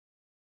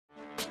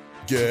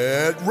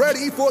Get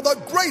ready for the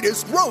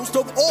greatest roast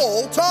of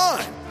all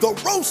time, the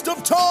Roast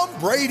of Tom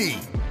Brady,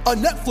 a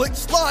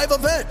Netflix live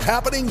event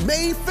happening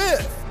May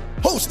 5th.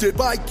 Hosted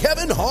by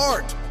Kevin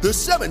Hart, the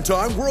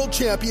 7-time world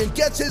champion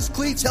gets his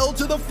cleats held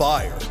to the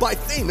fire by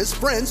famous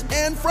friends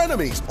and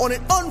frenemies on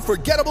an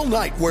unforgettable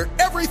night where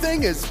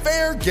everything is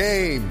fair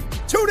game.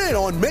 Tune in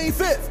on May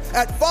 5th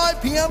at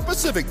 5 p.m.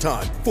 Pacific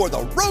time for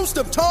the Roast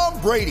of Tom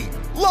Brady,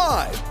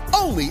 live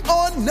only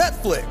on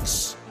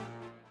Netflix.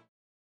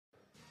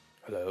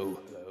 Hello.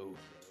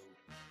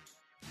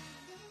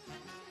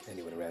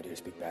 Anyone around here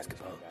speak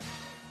basketball?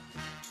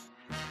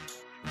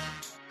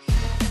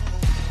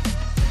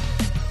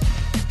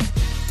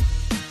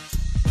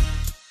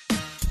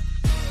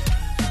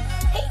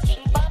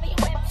 Paging Bobby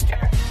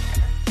Webster.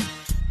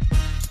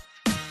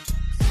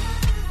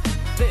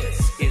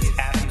 This is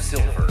Adam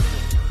Silver.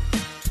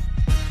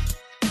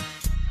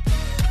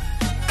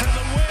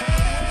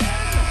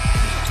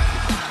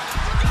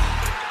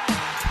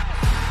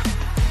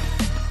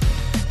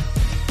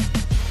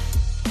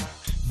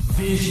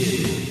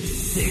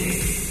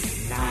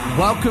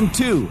 Welcome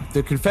to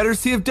the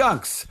Confederacy of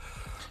Dunks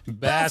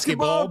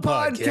Basketball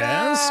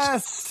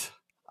Podcast.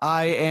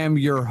 I am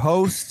your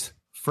host,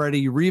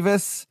 Freddie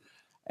Rivas.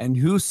 And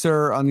who,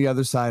 sir, on the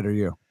other side are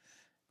you?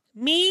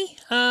 Me?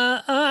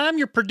 I'm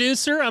your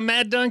producer. I'm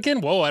Matt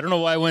Duncan. Whoa, I don't know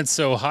why I went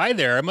so high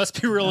there. I must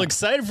be real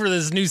excited for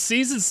this new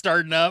season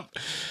starting up.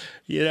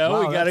 You know,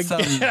 Wow, we got that's,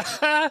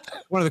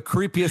 one of the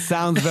creepiest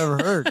sounds I've ever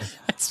heard.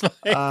 That's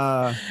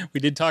fine. We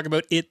did talk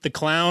about It the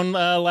Clown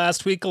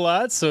last week a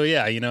lot. So,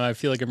 yeah, you know, I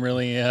feel like I'm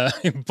really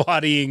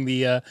embodying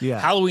the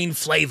Halloween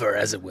flavor,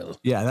 as it will.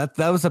 Yeah,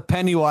 that was a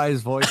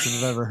Pennywise voice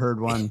if I've ever heard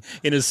one.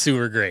 In a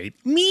sewer grate.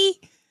 Me?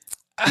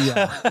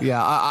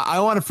 Yeah. I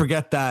want to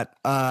forget that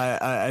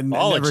and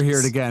never hear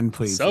it again,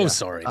 please.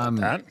 Sorry about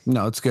that.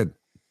 No, it's good.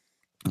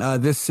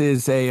 This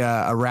is a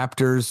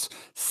Raptors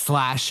 /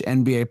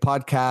 NBA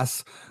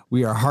podcast.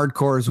 We are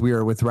hardcores. We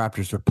are with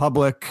Raptors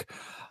Republic.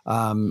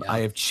 I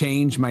have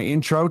changed my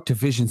intro to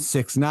Vision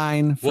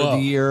 6-9 for the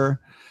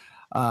year.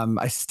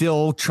 I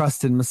still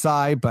trust in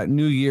Masai, but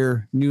new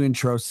year, new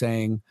intro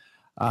saying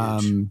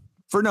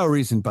for no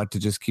reason but to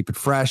just keep it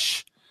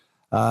fresh.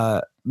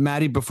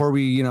 Maddie, before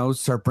we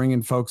start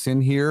bringing folks in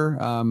here,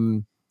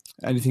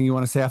 anything you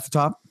want to say off the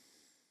top?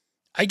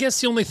 I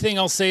guess the only thing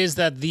I'll say is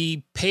that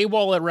the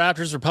paywall at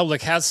Raptors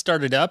Republic has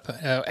started up.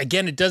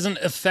 Again, it doesn't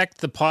affect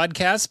the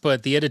podcast,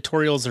 but the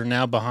editorials are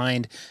now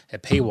behind a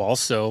paywall.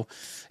 So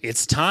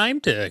it's time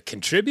to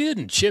contribute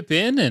and chip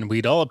in, and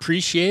we'd all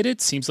appreciate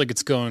it. Seems like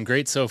it's going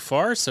great so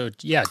far. So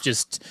yeah,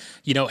 just,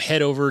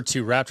 head over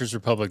to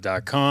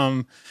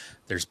raptorsrepublic.com.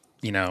 There's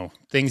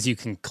things you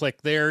can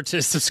click there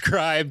to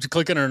subscribe.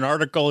 Click on an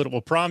article, it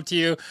will prompt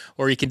you,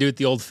 or you can do it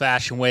the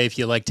old-fashioned way if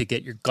you like to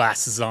get your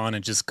glasses on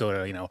and just go to,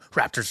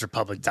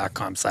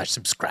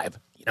 raptorsrepublic.com/subscribe.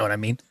 You know what I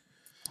mean?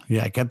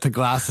 Yeah, get the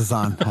glasses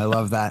on. I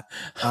love that.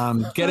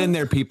 Get in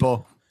there,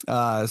 people.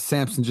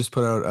 Samson just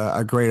put out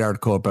a great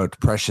article about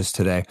Precious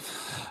today.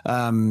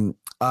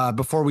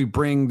 Before we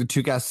bring the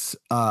two guests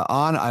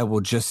on, I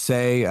will just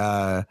say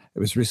it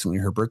was recently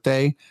her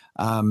birthday.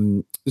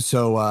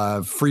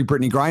 So free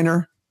Brittany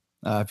Griner.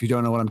 If you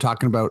don't know what I'm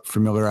talking about,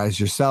 familiarize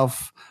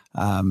yourself.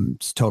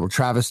 It's total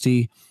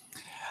travesty.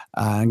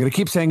 I'm going to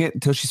keep saying it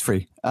until she's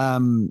free.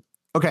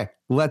 Okay,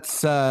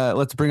 let's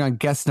bring on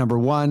guest number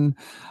one.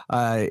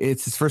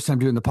 It's his first time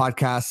doing the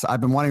podcast.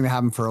 I've been wanting to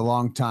have him for a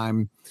long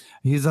time.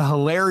 He's a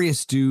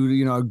hilarious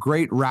dude, a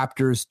great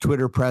Raptors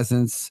Twitter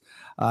presence.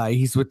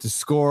 He's with The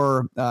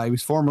Score. He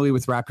was formerly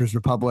with Raptors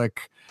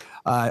Republic.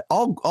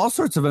 All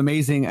sorts of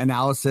amazing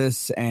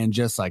analysis and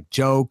just like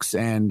jokes.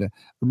 And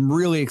I'm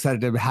really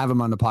excited to have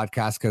him on the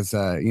podcast because,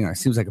 it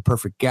seems like a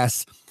perfect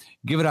guest.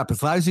 Give it up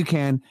as loud as you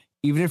can,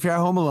 even if you're at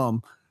home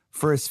alone,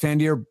 for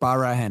Esfandiar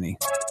Baraheni.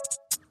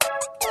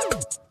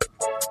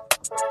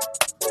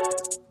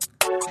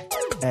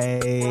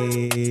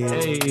 Hey.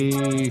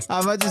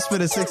 I might just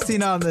put a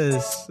 16 on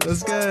this.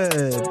 That's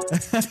good.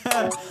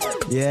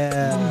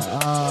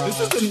 Yeah.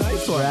 This is a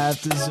nice one.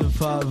 Raptors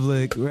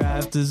Republic.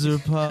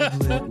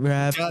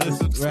 Gotta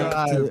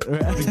subscribe.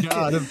 You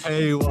gotta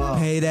pay wall.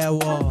 Pay that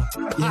wall.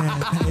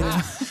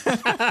 Yeah,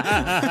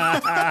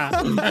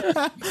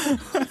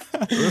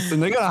 Listen,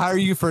 they gotta hire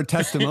you for a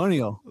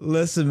testimonial.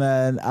 Listen,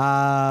 man.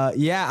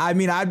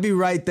 I'd be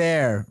right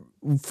there.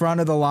 Front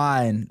of the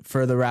line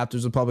for the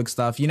Raptors Republic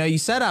stuff. You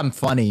said I'm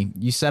funny.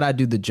 You said I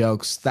do the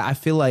jokes. I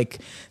feel like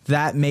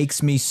that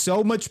makes me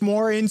so much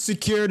more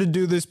insecure to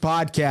do this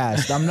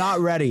podcast. I'm not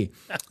ready.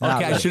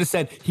 I should have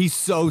said he's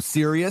so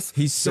serious.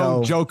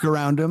 Don't joke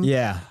around him.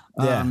 Yeah.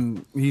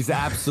 He's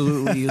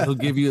absolutely, he'll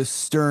give you a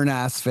stern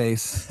ass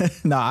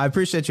face. No, I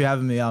appreciate you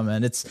having me on,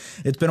 man. It's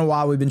been a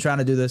while. We've been trying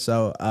to do this.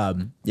 So,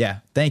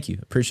 thank you.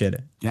 Appreciate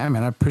it. Yeah,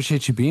 man. I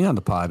appreciate you being on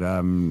the pod.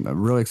 I'm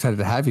really excited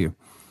to have you.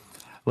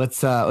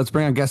 Let's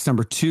bring on guest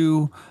number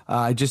two.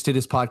 I just did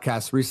his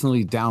podcast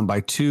recently, Down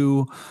by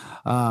Two.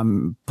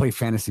 Play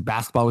fantasy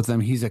basketball with him.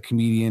 He's a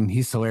comedian.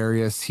 He's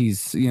hilarious.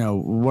 He's,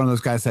 one of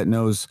those guys that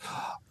knows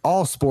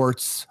all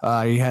sports.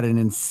 He had an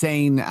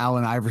insane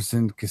Allen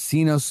Iverson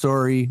casino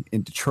story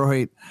in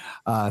Detroit.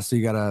 So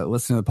you got to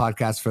listen to the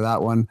podcast for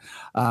that one.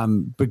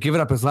 But give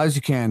it up as loud as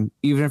you can,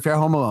 even if you're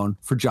home alone,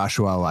 for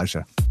Joshua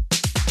Elijah.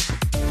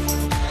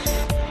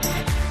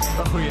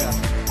 Oh, yeah.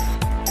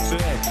 Sick.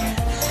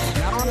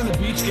 Now we're on the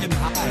beach getting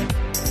high.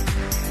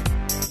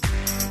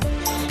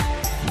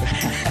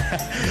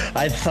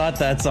 I thought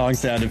that song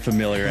sounded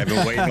familiar. I've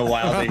been waiting a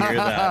while to hear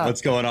that.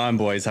 What's going on,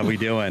 boys? How we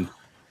doing?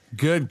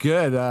 Good.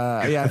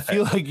 Yeah, I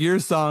feel like your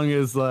song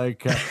is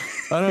like, I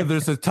don't know,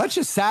 there's a touch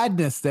of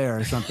sadness there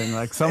or something.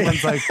 Like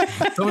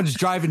someone's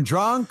driving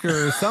drunk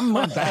or something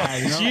like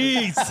that. You know?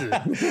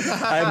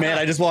 Jeez. Man,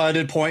 I just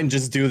wanted to point and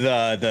just do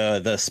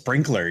the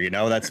sprinkler. You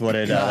know, that's what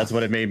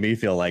it made me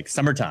feel like.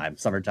 Summertime.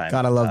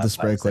 Gotta love the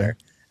sprinkler.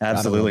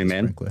 Absolutely,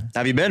 man. Sprinkler.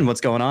 Have you been?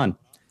 What's going on?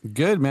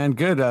 Good, man.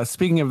 Good.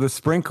 Speaking of the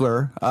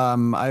sprinkler,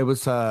 I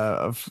was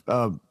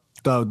the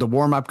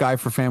warm-up guy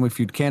for Family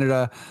Feud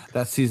Canada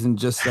that season.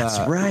 Just That's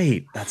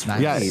right.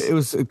 Yeah, it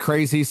was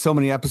crazy. So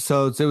many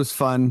episodes. It was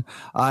fun.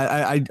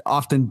 I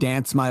often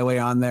dance my way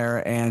on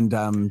there, and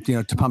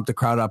to pump the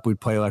crowd up,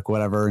 we'd play like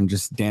whatever and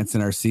just dance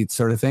in our seats,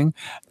 sort of thing.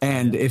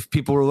 And if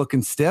people were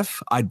looking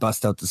stiff, I'd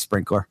bust out the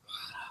sprinkler.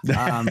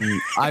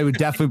 I would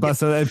definitely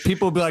bust out.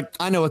 People would be like,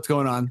 "I know what's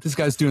going on. This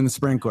guy's doing the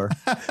sprinkler."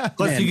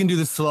 Plus, you can do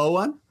the slow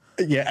one.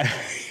 Yeah.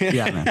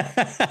 Man.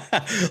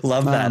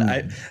 Love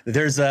that.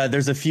 There's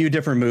a few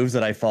different moves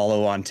that I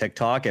follow on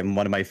TikTok, and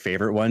one of my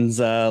favorite ones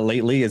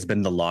lately has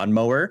been the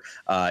lawnmower.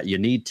 You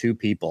need two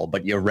people,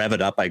 but you rev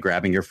it up by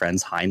grabbing your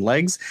friend's hind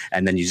legs,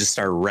 and then you just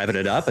start revving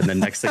it up, and then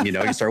next thing you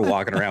know, you start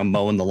walking around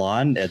mowing the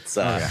lawn. It's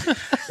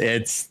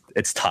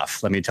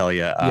tough, let me tell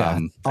you.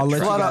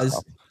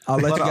 I'll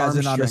let you guys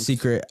in on a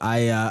secret.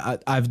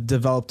 I've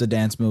developed a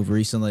dance move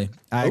recently.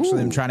 I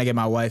actually am trying to get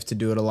my wife to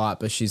do it a lot,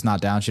 but she's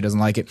not down. She doesn't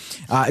like it.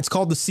 It's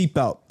called the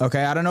seatbelt.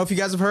 Okay, I don't know if you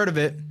guys have heard of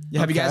it.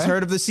 Have you guys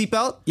heard of the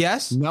seatbelt?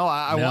 Yes. No,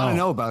 I want to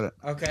know about it.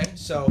 Okay,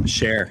 so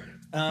share.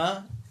 Hey.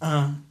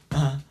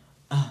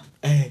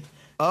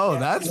 Oh,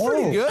 that's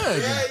pretty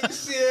good. Yeah, you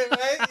see it,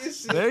 right? You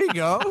see it. There you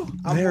go.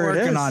 I'm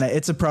working on it.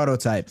 It's a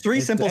prototype. Three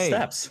simple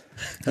steps.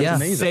 That's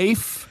amazing.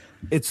 Safe.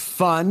 It's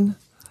fun.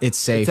 It's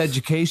safe. It's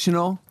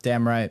educational.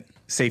 Damn right.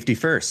 Safety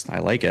first. I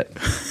like it.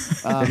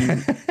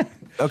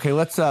 Okay,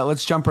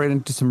 let's jump right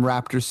into some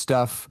Raptors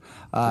stuff.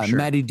 Sure.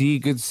 Matty D,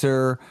 good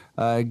sir.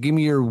 Give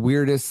me your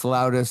weirdest,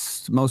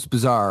 loudest, most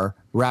bizarre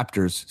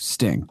Raptors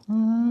sting.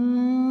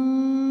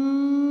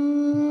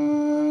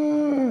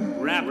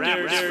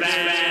 Raptors There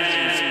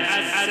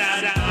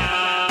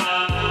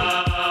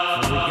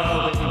we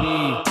go, baby.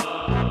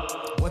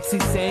 What's he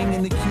saying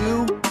in the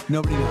queue?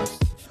 Nobody knows.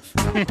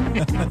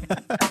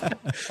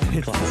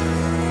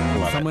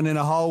 Someone in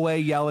a hallway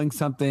yelling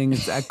something.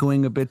 It's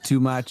echoing a bit too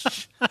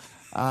much. It's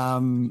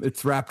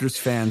Raptors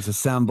fans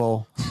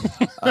assemble.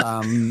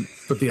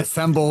 But the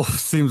assemble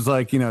seems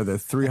like, the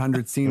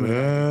 300 scene with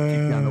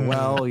deep down the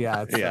well.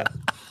 Yeah. It's a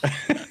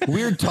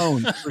weird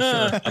tone for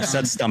sure.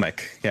 Upset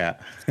stomach. Yeah.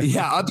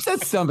 Yeah.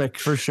 Upset stomach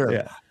for sure.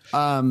 Yeah.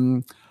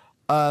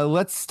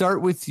 Let's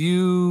start with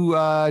you,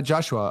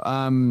 Joshua.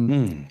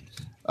 I'm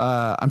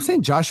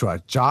saying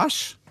Joshua.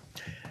 Josh?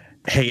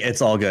 Hey,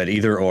 it's all good,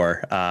 either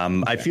or.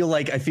 I feel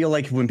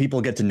like when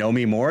people get to know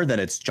me more, then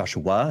it's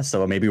Joshua.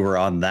 So maybe we're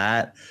on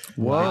that.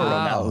 Whoa. We're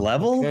on that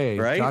level, Okay.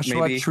 right?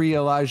 Joshua Maybe Tree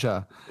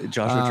Elijah.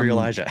 Joshua Tree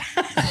Elijah.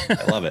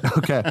 I love it.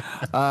 Okay.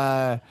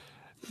 I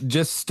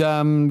guess,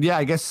 I'm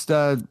just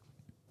going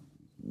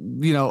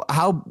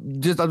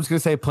to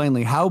say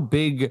plainly, how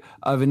big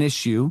of an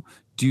issue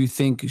do you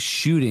think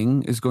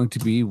shooting is going to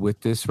be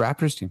with this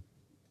Raptors team?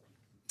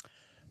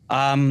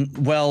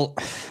 Well,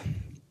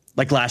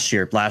 like last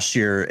year,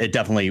 it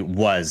definitely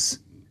was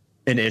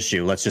an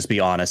issue. Let's just be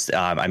honest.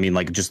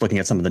 Just looking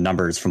at some of the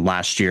numbers from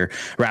last year,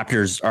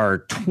 Raptors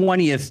are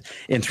 20th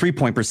in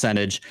 3-point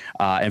percentage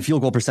and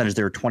field goal percentage.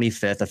 They were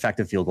 25th,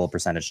 effective field goal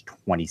percentage,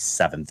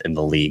 27th in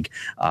the league.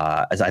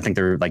 As I think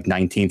they're like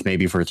 19th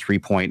maybe for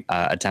 3-point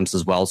attempts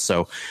as well.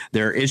 So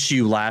their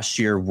issue last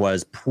year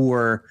was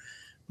poor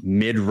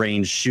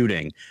mid-range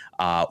shooting.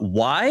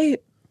 Why?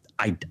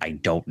 I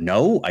don't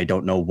know. I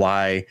don't know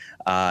why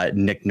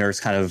Nick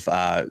Nurse kind of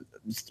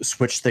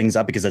switched things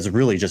up, because that's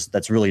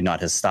really not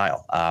his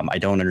style. I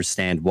don't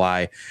understand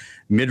why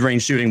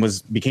mid-range shooting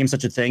became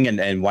such a thing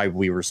and why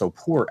we were so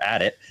poor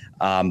at it.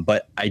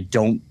 But I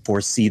don't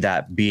foresee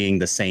that being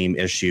the same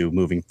issue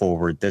moving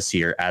forward this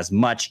year as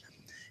much.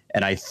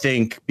 And I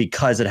think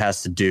because it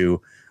has to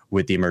do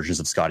with the emergence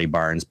of Scotty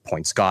Barnes,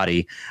 Point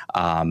Scotty,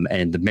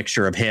 and the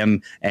mixture of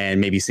him and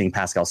maybe seeing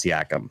Pascal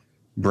Siakam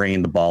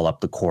bringing the ball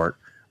up the court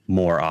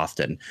more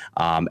often.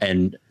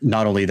 And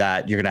not only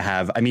that, you're going to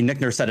have,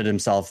 Nick Nurse said it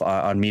himself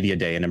on media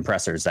day and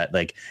impressors that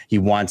like he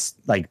wants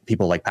like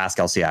people like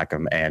Pascal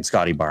Siakam and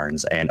Scotty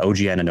Barnes and OG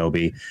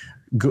Anunoby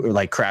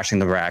like crashing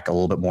the rack a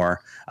little bit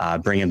more,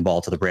 bringing the ball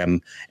to the rim.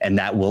 And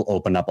that will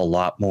open up a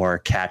lot more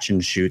catch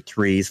and shoot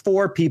threes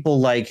for people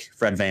like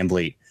Fred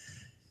VanVleet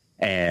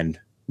and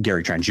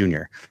Gary Trent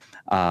Jr.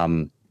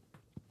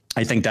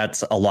 I think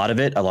that's a lot of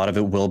it. A lot of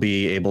it will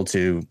be able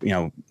to,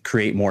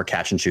 create more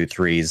catch and shoot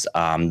threes.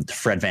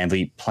 Fred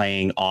VanVleet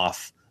playing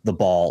off the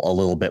ball a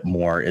little bit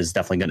more is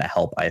definitely going to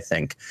help, I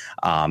think.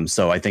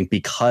 So I think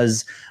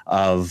because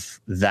of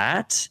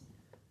that,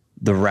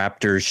 the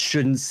Raptors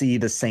shouldn't see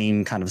the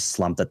same kind of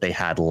slump that they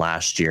had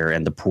last year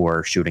and the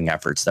poor shooting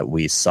efforts that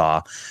we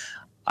saw.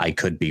 I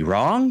could be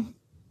wrong.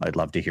 I'd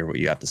love to hear what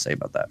you have to say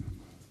about that.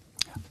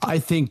 I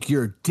think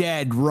you're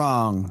dead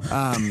wrong.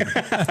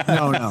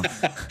 No.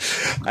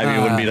 I mean,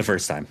 it wouldn't be the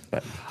first time,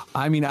 but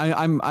I mean,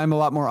 I'm a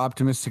lot more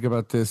optimistic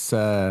about this.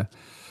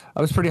 I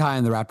was pretty high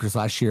on the Raptors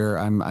last year.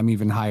 I'm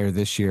even higher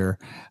this year.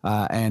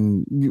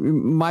 And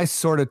my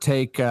sort of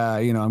take,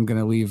 I'm going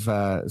to leave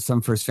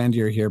some for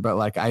Svendir here, but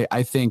like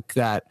I think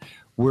that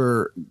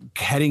we're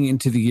heading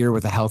into the year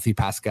with a healthy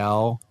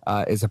Pascal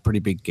is a pretty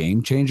big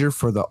game changer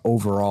for the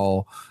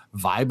overall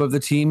vibe of the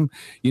team.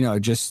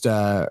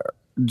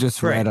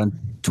 Just read on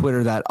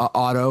Twitter that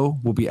Otto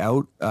will be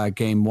out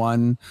game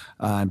one,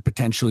 and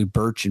potentially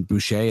Birch and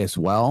Boucher as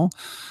well.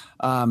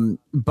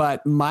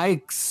 But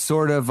my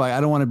sort of,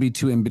 I don't want to be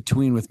too in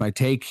between with my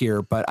take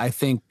here, but I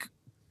think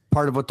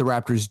part of what the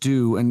Raptors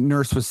do, and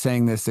Nurse was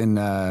saying this in,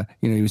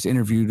 he was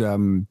interviewed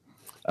on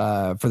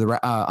the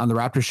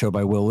Raptors show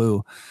by Will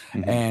Liu,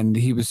 and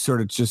he was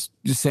sort of just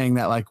saying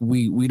that like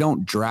we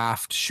don't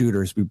draft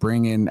shooters, we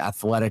bring in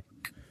athletic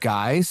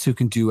guys who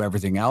can do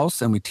everything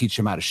else, and we teach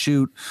them how to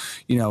shoot.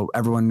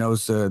 Everyone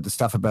knows the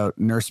stuff about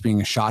Nurse being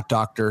a shot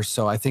doctor,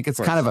 so I think it's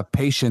kind of a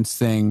patience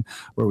thing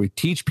where we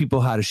teach people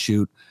how to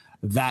shoot.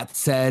 That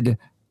said,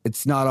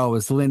 it's not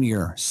always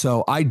linear,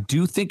 so I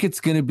do think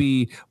it's going to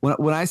be,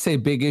 when I say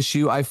big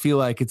issue, I feel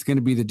like it's going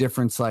to be the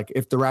difference. Like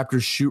if the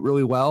Raptors shoot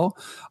really well,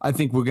 I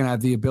think we're going to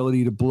have the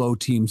ability to blow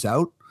teams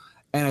out,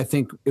 and I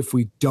think if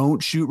we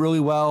don't shoot really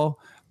well,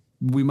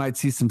 we might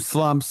see some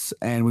slumps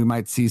and we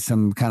might see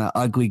some kind of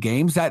ugly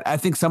games. That I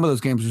think some of those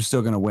games we're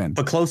still going to win,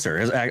 but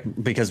closer,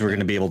 because we're going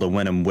to be able to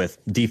win them with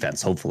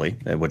defense, hopefully,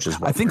 which is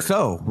what I think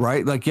so.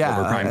 Right? Like, yeah,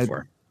 what we're primed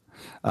for.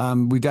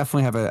 We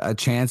definitely have a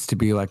chance to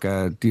be like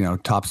a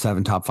top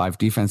 7, top 5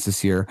 defense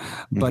this year.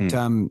 But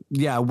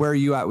where are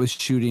you at with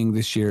shooting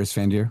this year,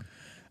 Svendir?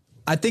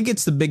 I think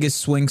it's the biggest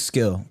swing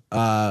skill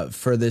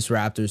for this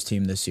Raptors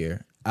team this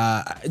year.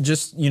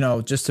 Just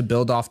to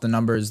build off the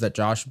numbers that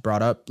Josh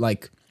brought up,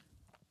 like,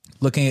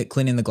 looking at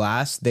cleaning the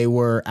glass, they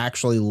were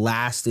actually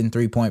last in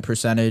 3-point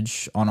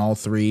percentage on all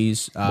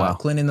threes. Wow.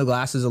 Cleaning the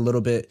glass is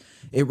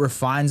it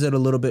refines it a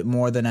little bit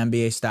more than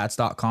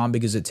NBAstats.com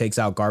because it takes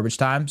out garbage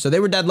time. So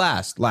they were dead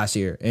last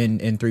year in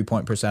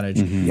 3-point percentage.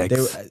 They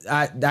were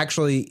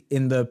actually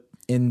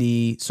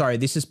sorry,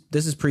 this is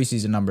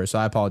preseason numbers, so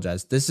I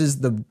apologize. This is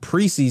the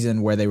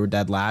preseason where they were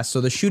dead last.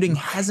 So the shooting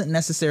hasn't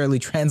necessarily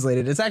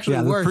translated. It's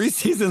actually worse. The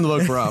preseason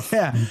looked rough.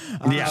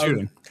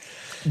 Shooting.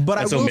 But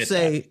I will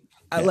say,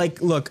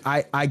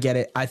 I get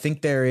it. I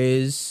think there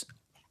is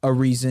a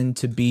reason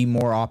to be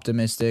more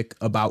optimistic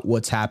about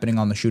what's happening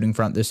on the shooting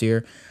front this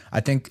year.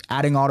 I think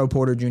adding Otto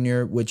Porter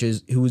Jr.,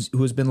 who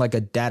has been like a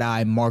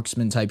dead-eye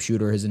marksman type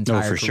shooter his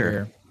entire career,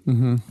 sure.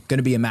 Going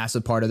to be a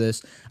massive part of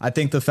this. I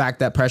think the fact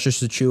that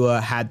Precious Achiuwa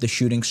had the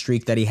shooting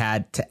streak that he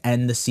had to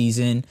end the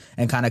season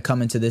and kind of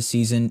come into this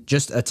season,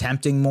 just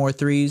attempting more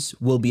threes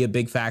will be a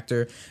big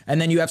factor. And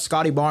then you have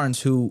Scotty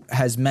Barnes, who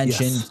has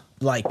mentioned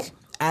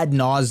ad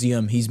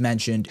nauseum, he's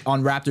mentioned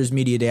on Raptors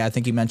Media Day, I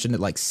think he mentioned it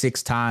like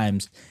 6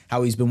 times,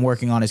 how he's been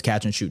working on his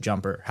catch and shoot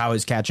jumper, how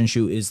his catch and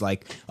shoot is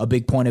like a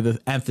big point of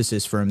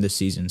emphasis for him this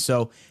season.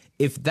 So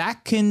if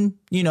that can,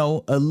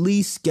 at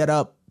least get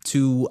up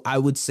to, I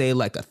would say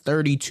like a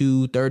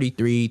 32,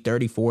 33,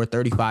 34,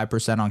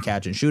 35% on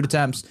catch and shoot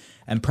attempts,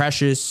 and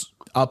Precious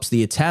ups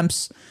the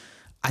attempts,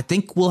 I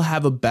think we'll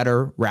have a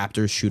better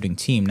Raptors shooting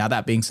team. Now,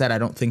 that being said, I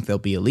don't think they'll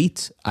be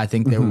elite. I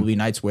think there will be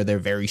nights where they're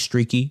very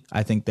streaky.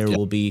 I think there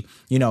will be,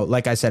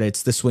 like I said,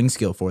 it's the swing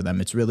skill for them.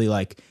 It's really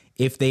like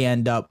if they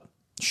end up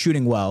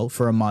shooting well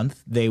for a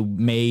month, they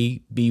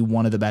may be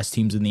one of the best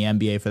teams in the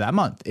NBA for that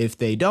month. If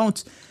they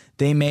don't,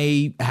 they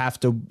may have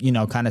to,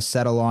 kind of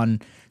settle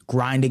on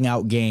grinding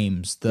out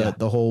games,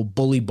 the whole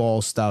bully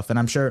ball stuff. And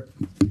I'm sure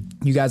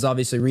you guys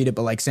obviously read it,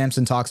 but like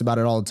Samson talks about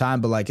it all the time,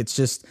 but like, it's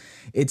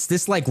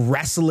this like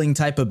wrestling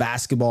type of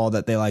basketball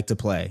that they like to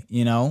play,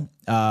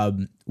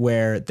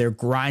 where they're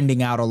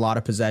grinding out a lot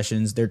of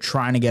possessions. They're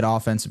trying to get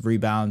offensive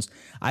rebounds.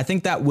 I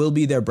think that will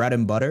be their bread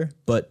and butter,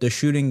 but the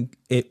shooting,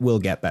 it will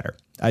get better.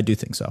 I do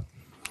think so.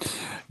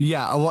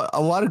 Yeah,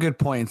 a lot of good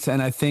points.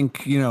 And I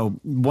think,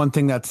 one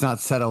thing that's not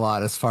said a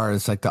lot as far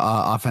as like the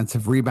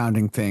offensive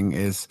rebounding thing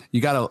is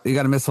you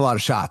gotta miss a lot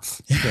of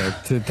shots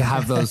to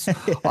have those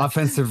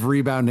offensive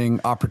rebounding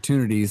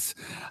opportunities.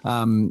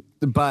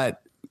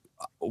 But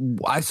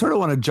I sort of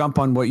want to jump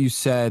on what you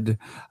said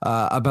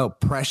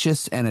about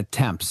Precious and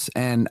attempts.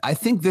 And I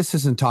think this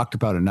isn't talked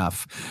about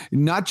enough,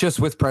 not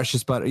just with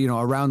Precious, but,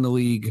 around the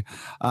league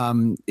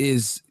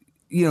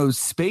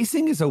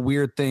spacing is a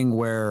weird thing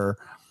where,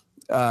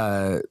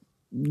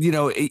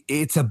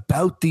 it's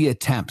about the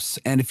attempts.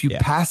 And if you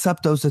pass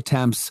up those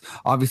attempts,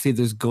 obviously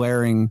there's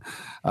glaring,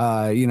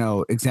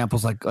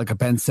 examples like a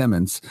Ben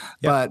Simmons.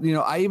 But,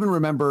 I even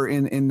remember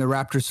in the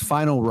Raptors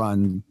finals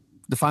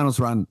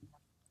run,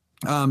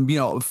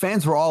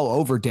 fans were all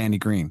over Danny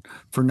Green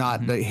for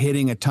not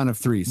hitting a ton of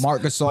threes.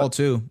 Marc Gasol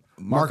too.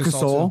 Marc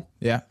Gasol.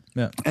 Yeah.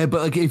 But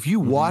like, if you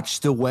watch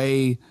the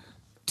way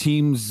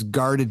teams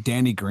guarded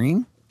Danny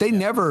Green, they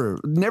never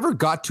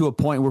got to a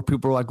point where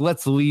people were like,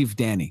 let's leave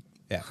Danny.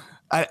 Yeah.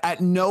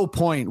 At no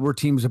point were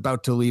teams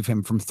about to leave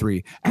him from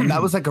three. And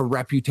that was like a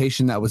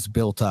reputation that was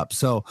built up.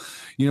 So,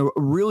 a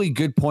really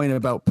good point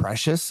about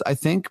Precious, I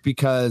think,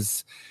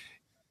 because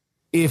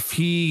if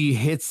he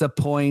hits a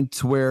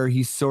point where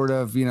he sort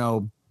of,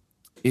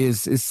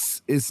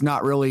 is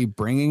not really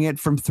bringing it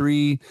from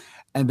three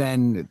and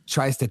then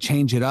tries to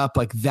change it up,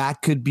 like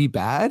that could be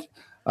bad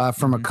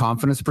from a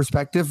confidence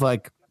perspective.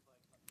 Like,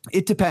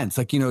 it depends.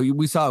 Like,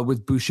 we saw it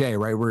with Boucher,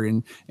 right? Where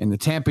in the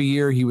Tampa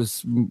year, he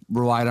was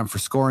relied on for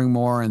scoring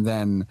more, and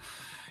then,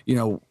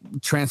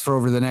 transfer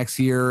over the next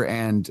year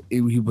and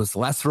he was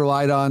less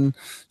relied on.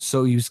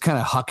 So he was kind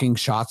of hucking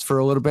shots for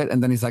a little bit.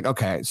 And then he's like,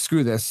 okay,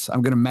 screw this.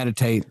 I'm going to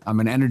meditate.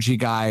 I'm an energy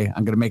guy.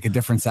 I'm going to make a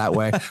difference that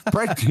way.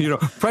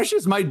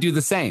 Precious might do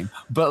the same,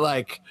 but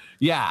like,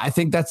 yeah, I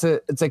think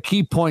it's a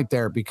key point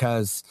there,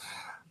 because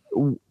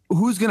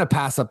who's going to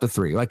pass up the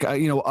three? Like,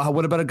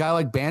 what about a guy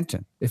like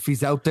Banton? If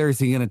he's out there, is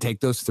he going to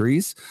take those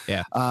threes?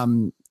 Yeah.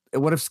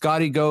 What if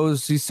Scotty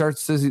he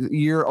starts his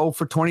year 0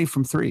 for 20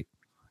 from three?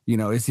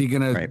 Is he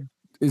going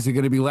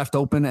to be left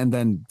open and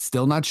then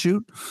still not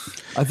shoot?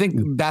 I think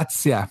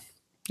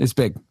it's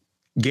big.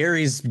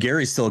 Gary's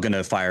still going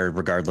to fire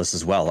regardless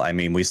as well. I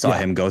mean, we saw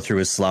him go through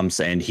his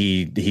slumps, and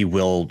he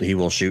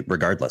will shoot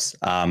regardless.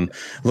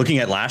 Looking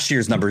at last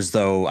year's numbers,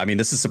 though, I mean,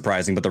 this is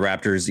surprising, but the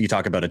Raptors, you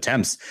talk about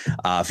attempts,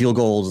 field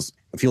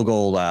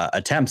goal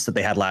attempts that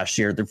they had last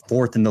year, they're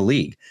fourth in the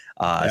league.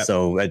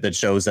 So that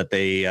shows that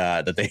they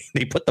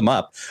put them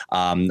up.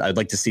 I'd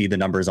like to see the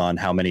numbers on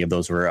how many of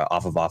those were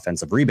off of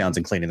offensive rebounds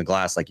and cleaning the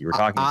glass, like you were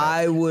talking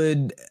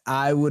about.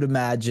 I would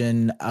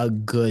imagine a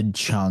good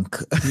chunk.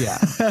 Yeah.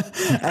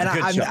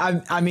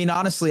 And I mean,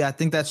 honestly, I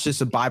think that's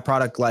just a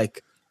byproduct.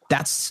 Like,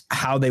 that's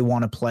how they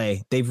want to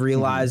play. They've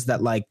realized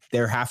that like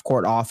their half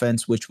court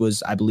offense, which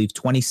was, I believe,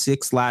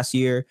 26 last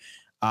year,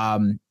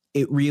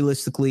 it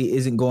realistically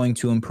isn't going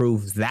to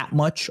improve that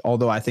much.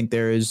 Although I think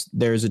there is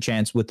a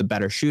chance with the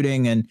better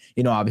shooting and,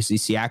 obviously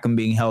Siakam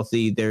being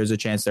healthy, there's a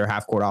chance their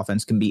half court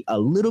offense can be a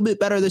little bit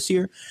better this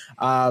year.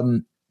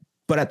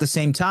 But at the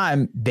same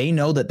time, they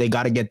know that they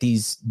got to get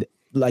these,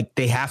 like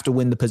they have to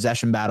win the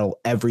possession battle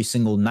every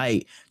single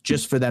night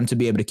just for them to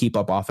be able to keep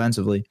up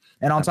offensively.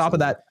 And on top of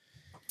that,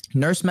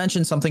 Nurse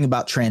mentioned something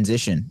about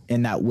transition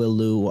in that Will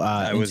Lou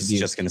I was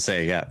just going to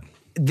say, yeah.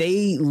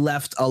 They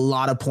left a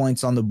lot of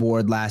points on the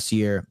board last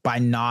year by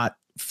not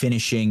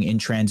finishing in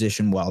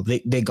transition well.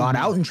 They got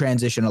out in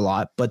transition a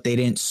lot, but they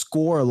didn't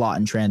score a lot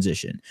in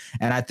transition.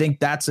 And I think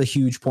that's a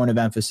huge point of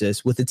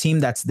emphasis with a team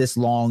that's this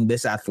long,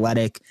 this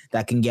athletic,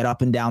 that can get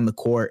up and down the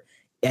court,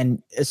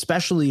 and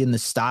especially in the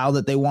style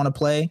that they want to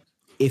play.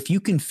 If you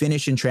can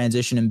finish in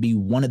transition and be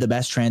one of the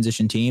best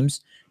transition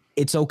teams,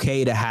 it's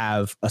okay to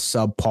have a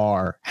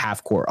subpar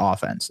half court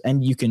offense,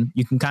 and you can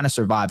kind of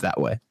survive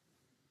that way.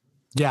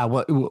 Yeah,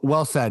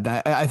 well said.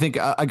 I think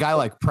a guy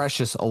like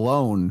Precious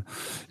alone,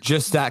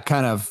 just that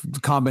kind of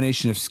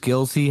combination of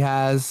skills he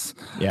has,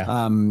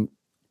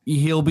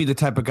 he'll be the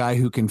type of guy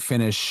who can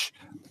finish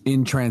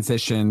in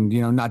transition,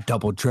 not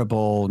double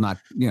dribble, not,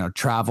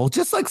 travel,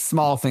 just like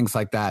small things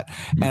like that.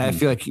 And I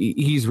feel like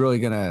he's really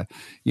going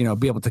to,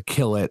 be able to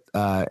kill it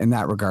in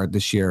that regard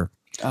this year.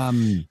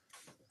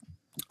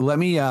 Let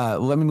me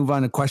move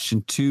on to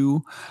question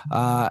 2.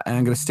 And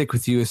I'm going to stick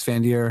with you,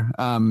 Esfandier.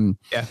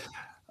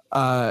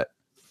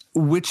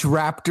 Which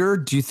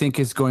Raptor do you think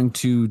is going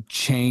to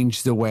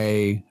change the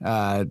way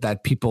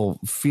that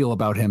people feel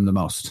about him the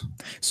most?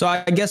 So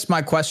I guess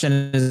my question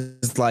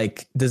is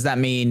like, does that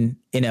mean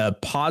in a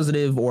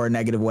positive or a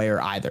negative way,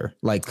 or either?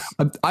 Like,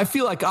 I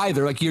feel like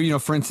either. Like,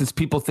 for instance,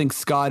 people think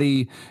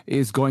Scotty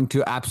is going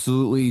to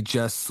absolutely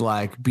just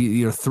like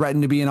be,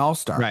 threatened to be an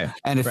all-star. Right.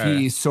 And if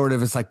he sort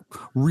of is like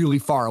really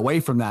far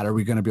away from that, are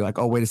we going to be like,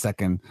 oh, wait a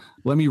second,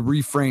 let me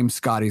reframe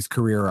Scotty's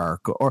career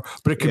arc?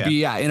 But it could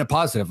be, in a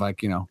positive,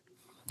 like,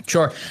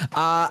 Sure.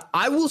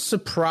 I will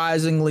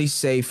surprisingly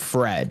say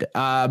Fred.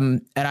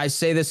 And I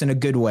say this in a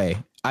good way.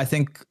 I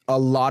think a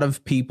lot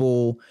of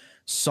people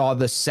saw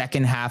the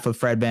second half of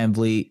Fred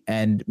VanVleet,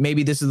 and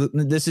maybe this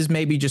is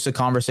maybe just a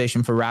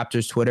conversation for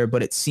Raptors Twitter,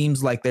 but it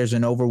seems like there's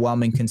an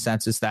overwhelming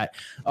consensus that,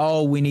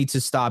 we need to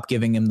stop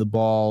giving him the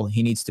ball.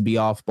 He needs to be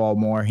off ball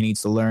more. He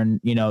needs to learn,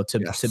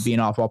 to be an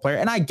off ball player.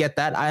 And I get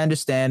that. I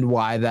understand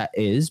why that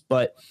is.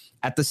 But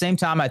at the same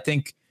time, I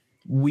think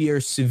we are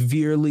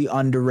severely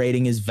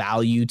underrating his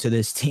value to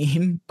this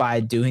team by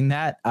doing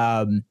that.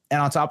 And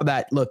on top of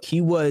that, look, he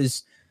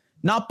was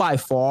not by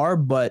far,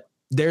 but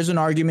there's an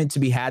argument to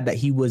be had that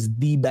he was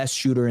the best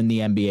shooter in the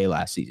NBA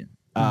last season.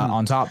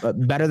 on top,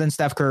 better than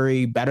Steph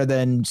Curry, better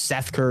than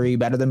Seth Curry,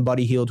 better than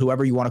Buddy Hield,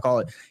 whoever you want to call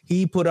it.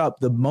 He put up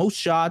the most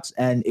shots,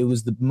 and it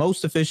was the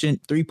most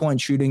efficient 3-point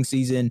shooting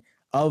season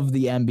of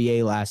the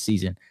NBA last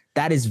season.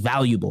 That is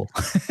valuable.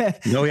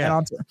 Oh,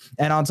 yeah.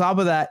 And on top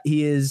of that,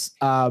 he is,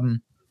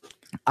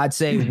 I'd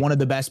say, one of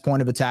the best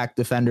point of attack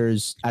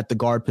defenders at the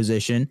guard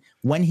position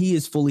when he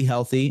is fully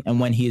healthy and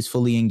when he is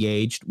fully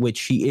engaged,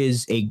 which he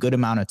is a good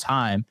amount of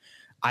time.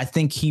 I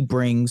think he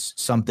brings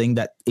something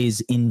that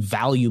is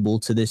invaluable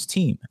to this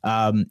team.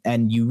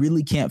 And you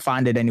really can't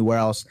find it anywhere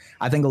else.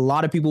 I think a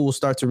lot of people will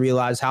start to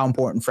realize how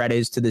important Fred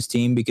is to this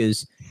team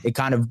because it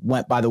kind of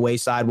went by the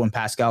wayside when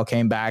Pascal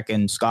came back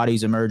and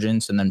Scotty's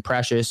emergence and then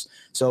Precious.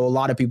 So a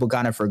lot of people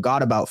kind of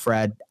forgot about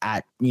Fred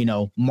at,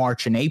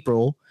 March and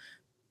April,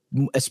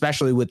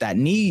 especially with that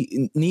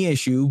knee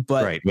issue.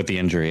 But right, with the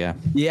injury, yeah.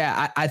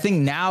 Yeah, I think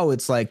now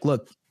it's like,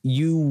 look,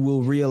 you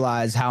will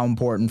realize how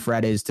important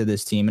Fred is to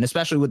this team. And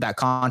especially with that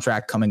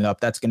contract coming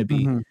up, that's going to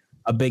be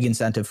a big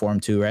incentive for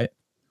him too, right?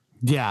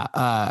 Yeah.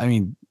 I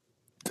mean,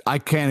 I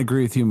can't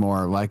agree with you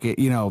more. Like,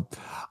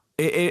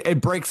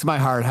 it breaks my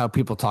heart how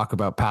people talk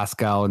about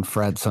Pascal and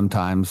Fred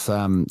sometimes,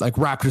 like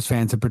Raptors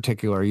fans in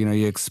particular.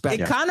 You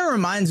expect it kind of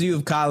reminds you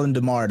of Kyle and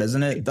DeMar,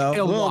 doesn't it? Though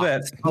a little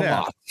bit, a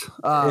lot.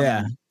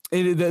 Yeah.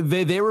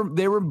 They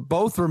were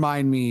both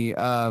remind me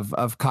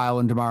of Kyle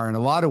and DeMar in a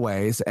lot of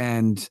ways,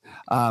 and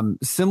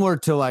similar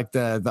to like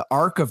the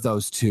arc of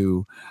those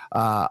two.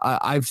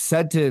 I've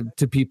said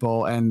to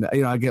people, and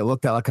I get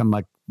looked at like I'm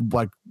like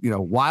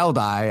wild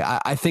eye.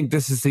 I think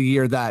this is the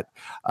year that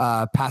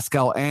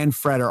Pascal and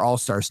Fred are all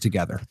stars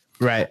together.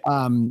 Right.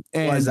 And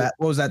what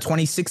was that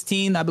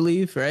 2016, I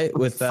believe, right?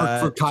 With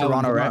for Kyle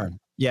Toronto, and DeMar. right?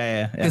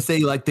 Yeah. Because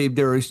they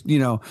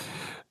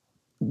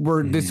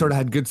they sort of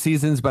had good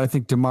seasons, but I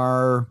think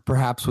DeMar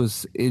perhaps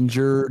was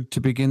injured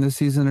to begin the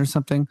season or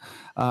something.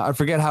 I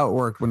forget how it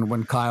worked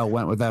when Kyle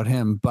went without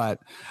him, but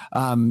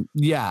sometimes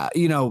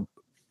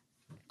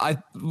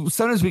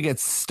we get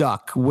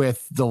stuck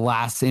with the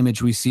last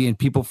image we see and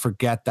people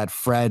forget that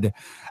Fred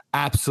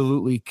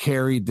absolutely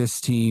carried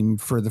this team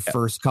for the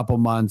first couple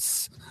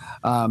months.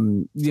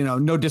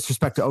 No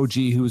disrespect to OG,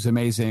 who was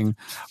amazing,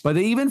 but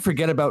they even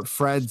forget about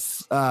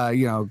Fred's,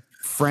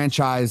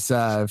 franchise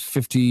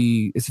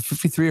 50, is it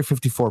 53 or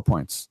 54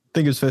 points? I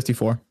think it was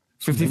 54. Like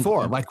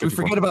 54. We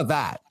forget about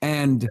that.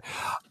 And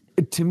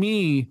to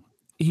me,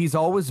 he's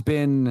always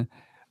been,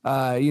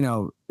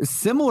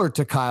 similar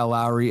to Kyle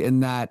Lowry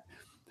in that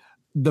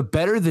the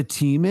better the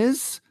team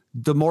is,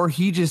 the more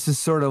he just is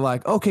sort of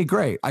like, okay,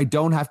 great. I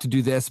don't have to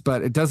do this,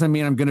 but it doesn't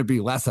mean I'm going to be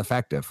less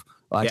effective.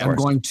 Like I'm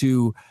going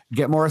to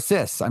get more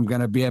assists. I'm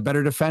going to be a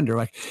better defender.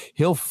 Like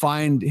he'll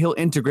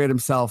integrate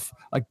himself.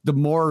 Like the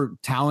more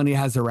talent he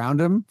has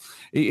around him,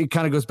 it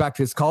kind of goes back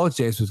to his college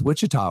days with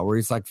Wichita, where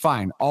he's like,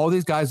 fine, all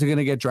these guys are going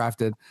to get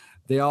drafted.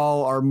 They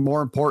all are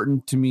more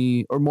important to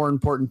me or more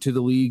important to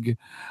the league,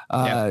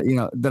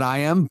 than I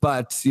am.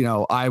 But,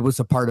 I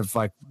was a part of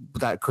like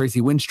that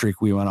crazy win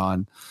streak we went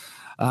on.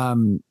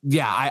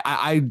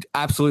 I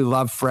absolutely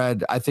love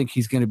Fred. I think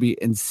he's going to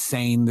be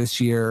insane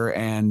this year.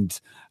 And,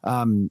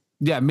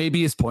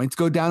 maybe his points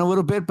go down a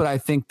little bit, but I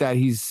think that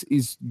he's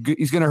going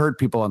to hurt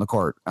people on the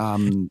court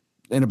in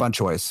a bunch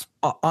of ways.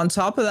 On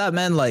top of that,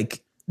 man,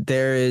 like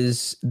there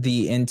is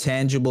the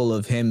intangible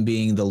of him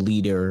being the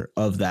leader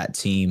of that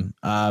team.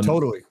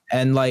 Totally.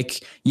 And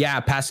like,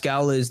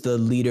 Pascal is the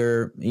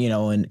leader,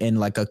 in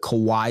like a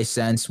Kawhi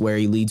sense where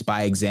he leads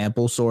by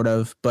example sort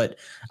of, but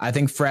I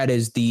think Fred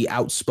is the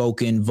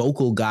outspoken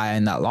vocal guy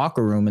in that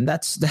locker room. And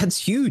that's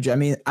huge. I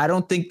mean, I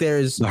don't think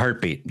there's the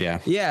heartbeat.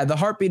 Yeah. The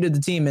heartbeat of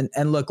the team.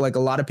 And look, like a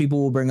lot of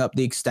people will bring up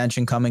the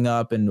extension coming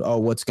up and,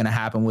 what's going to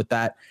happen with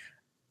that.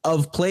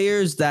 Of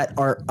players that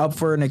are up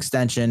for an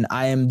extension,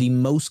 I am the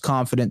most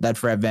confident that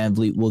Fred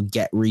VanVleet will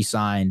get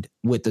re-signed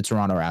with the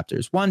Toronto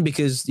Raptors. One,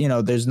 because,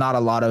 there's not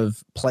a lot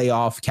of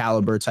playoff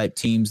caliber type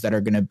teams that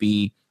are going to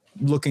be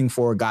looking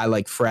for a guy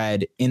like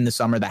Fred in the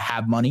summer that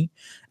have money.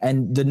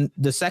 And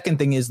the second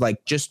thing is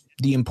like just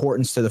the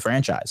importance to the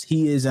franchise.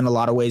 He is in a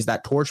lot of ways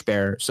that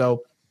torchbearer.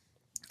 So,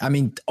 I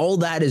mean, all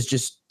that is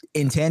just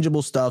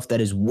intangible stuff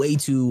that is way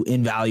too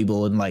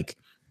invaluable and like,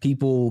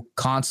 people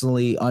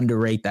constantly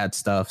underrate that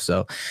stuff.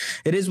 So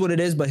it is what it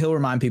is, but he'll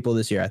remind people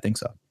this year. I think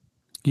so.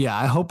 Yeah.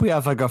 I hope we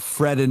have like a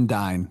Fred and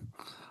Dine,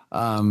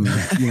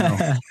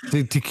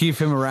 to keep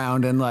him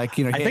around and like,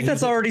 I think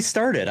that's already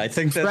started. I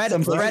think that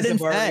some Fred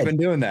have already been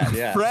doing that.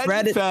 Yeah.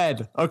 Fred and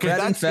Fed. Okay. Fred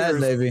and Fed,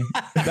 baby.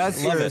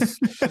 That's yours.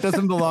 That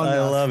doesn't belong to us.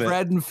 I love it.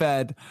 Fred and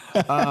Fed.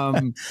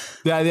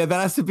 That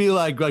has to be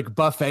like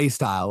buffet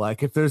style.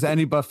 Like if there's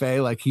any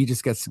buffet, like he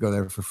just gets to go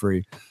there for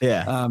free.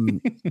 Yeah.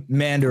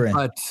 Mandarin.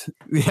 But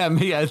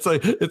it's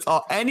like, it's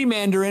all any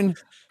Mandarin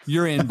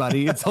you're in,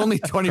 buddy. It's only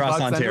 $20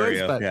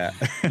 Ontario, anyways,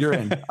 but you're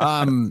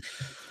in.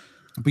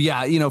 But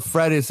yeah,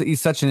 Fred he's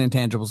such an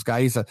intangibles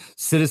guy. He's a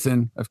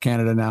citizen of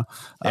Canada now.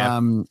 Yeah.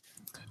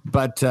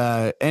 But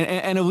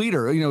and a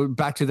leader,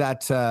 back to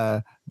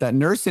that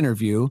Nurse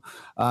interview,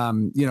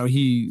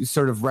 he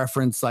sort of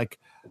referenced like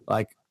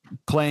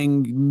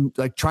playing,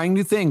 like trying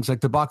new things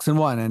like the box and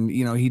one. And,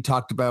 he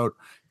talked about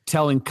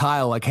telling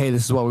Kyle like, hey,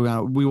 this is what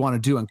we want to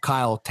do, and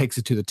Kyle takes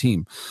it to the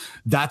team.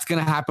 That's going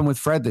to happen with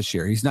Fred this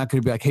year. He's not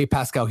going to be like, hey,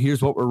 Pascal,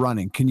 here's what we're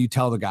running. Can you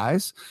tell the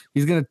guys?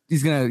 He's gonna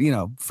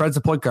Fred's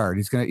a point guard.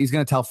 He's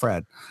gonna tell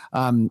Fred.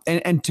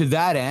 And to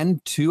that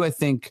end too, I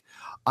think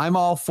I'm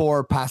all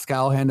for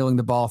Pascal handling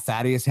the ball,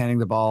 Thaddeus handling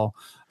the ball,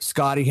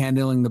 Scotty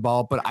handling the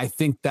ball, but I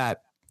think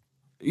that,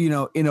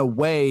 in a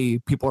way,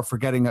 people are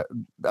forgetting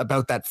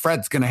about that.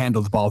 Fred's going to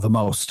handle the ball the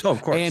most,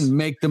 of course, and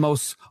make the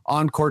most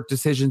on-court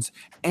decisions,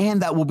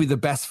 and that will be the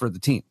best for the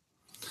team.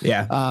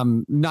 Yeah.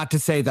 Not to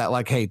say that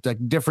like, hey, like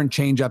different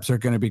change-ups are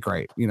going to be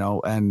great,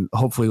 and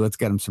hopefully let's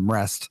get him some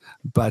rest.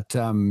 But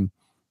where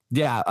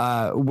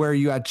are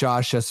you at,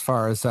 Josh, as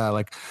far as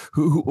like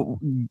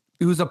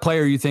who's a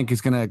player you think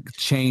is going to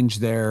change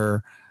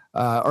their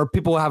or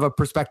people have a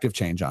perspective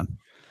change on?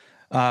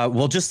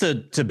 Well, just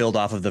to build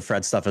off of the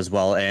Fred stuff as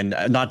well, and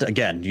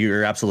again,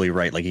 you're absolutely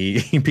right. Like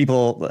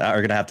people are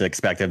going to have to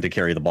expect him to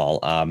carry the ball.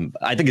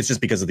 I think it's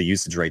just because of the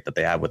usage rate that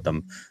they had with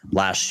them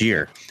last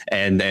year,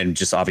 and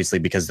just obviously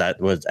because that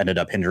ended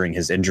up hindering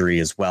his injury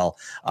as well.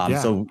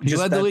 So he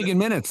led the league in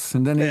minutes,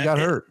 and then he got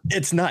hurt.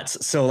 It's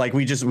nuts. So like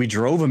we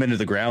drove him into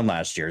the ground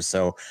last year.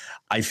 So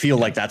I feel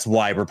like that's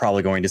why we're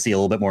probably going to see a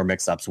little bit more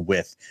mix-ups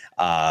with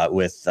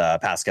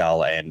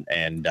Pascal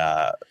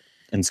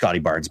and Scotty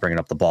Barnes bringing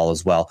up the ball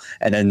as well.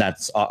 And then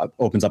that's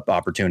opens up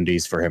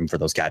opportunities for him for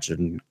those catch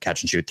and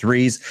shoot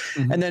threes.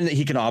 Mm-hmm. And then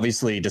he can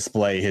obviously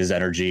display his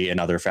energy and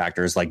other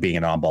factors like being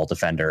an on-ball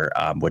defender,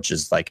 which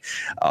is like,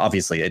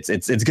 obviously it's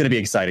going to be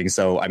exciting.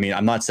 So, I mean,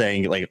 I'm not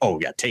saying like, oh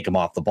yeah, take him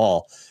off the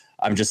ball.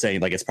 I'm just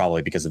saying like, it's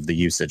probably because of the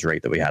usage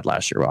rate that we had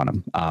last year on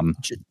him.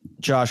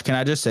 Josh, can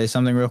I just say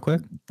something real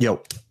quick?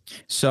 Yo.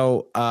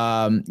 So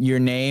your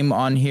name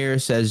on here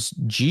says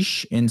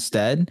Jish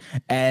instead,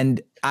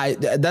 and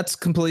that's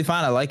completely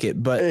fine. I like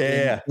it, but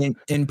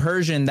in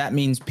Persian that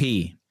means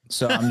pee.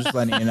 So I'm just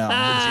letting you know.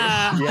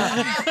 I'm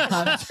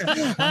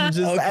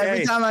just okay.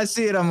 Every time I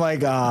see it, I'm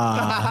like, You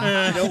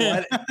know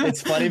what?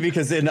 It's funny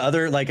because in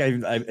other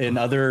in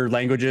other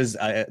languages,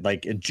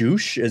 like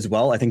Juice as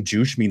well. I think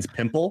Juice means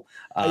pimple.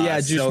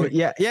 That's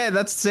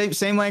the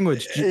same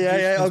language.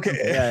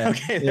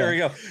 Okay. There we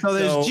go. So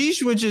there's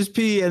Jish, which is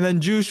pee, and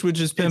then Juice, which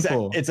is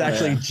pimple. It's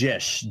actually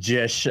Jish.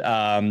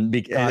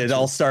 It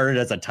all started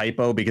as a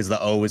typo because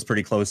the O was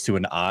pretty close to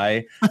an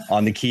I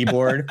on the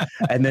keyboard,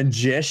 and then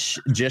Jish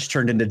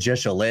turned into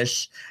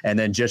Jishalish, and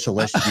then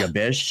Jishalish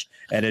Yabish,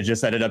 and it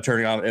just ended up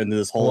turning out into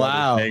this whole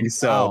other thing.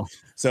 So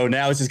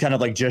now it's just kind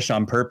of like Jish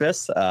on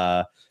purpose.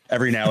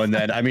 Every now and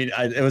then. I mean,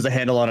 it was a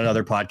handle on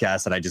another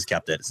podcast, and I just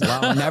kept it. So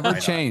never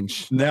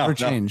change. Never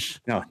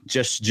change. No,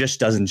 Jish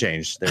doesn't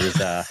change. There's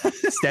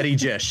steady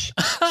Jish.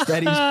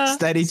 Steady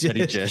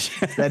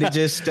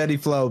Jish, steady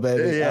flow,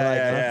 baby.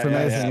 That's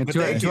amazing.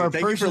 Thank you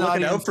for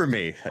looking out for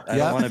me. I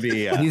don't want to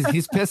be.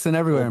 He's pissing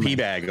everywhere. Pee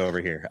bag over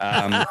here.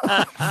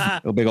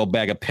 A big old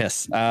bag of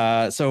piss.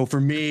 So for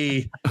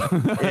me,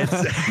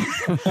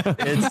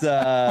 it's.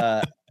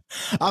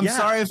 I'm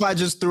sorry if I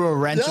just threw a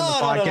wrench in the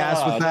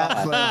podcast with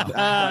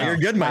that. You're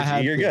good,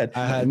 Mikey. You're good.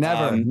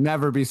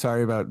 Never be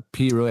sorry about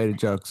pee-related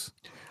jokes.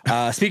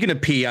 Speaking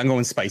of pee, I'm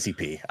going spicy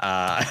pee.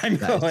 I'm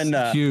going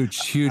huge.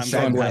 I'm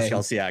going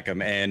Pascal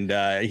Siakam, and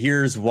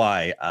here's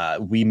why.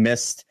 We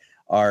missed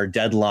our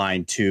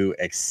deadline to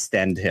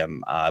extend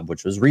him,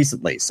 which was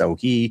recently. So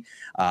he,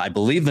 I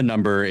believe the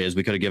number is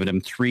we could have given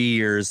him 3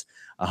 years,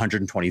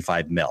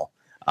 125 mil.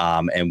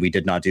 And we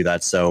did not do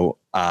that. So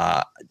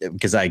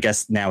because I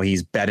guess now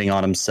he's betting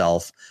on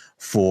himself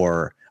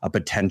for a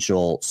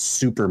potential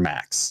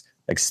supermax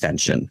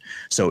extension.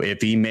 So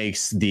if he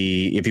makes an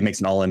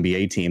all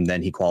NBA team,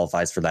 then he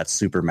qualifies for that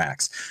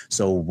supermax.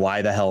 So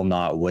why the hell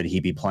not would he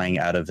be playing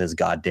out of his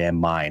goddamn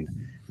mind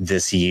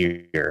this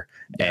year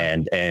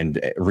and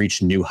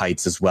reach new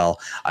heights as well?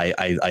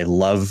 I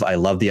love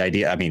the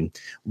idea. I mean,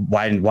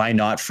 why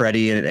not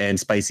Freddie and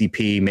Spicy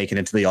P making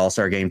it to the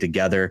All-Star game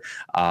together?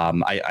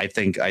 I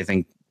think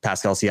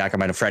Pascal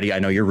Siakam and Freddie, I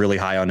know you're really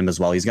high on him as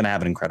well. He's going to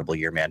have an incredible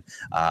year, man.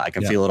 I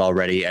can feel it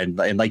already. And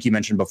like you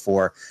mentioned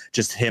before,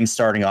 just him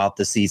starting off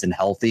the season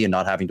healthy and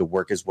not having to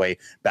work his way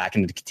back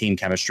into team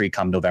chemistry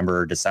come November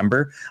or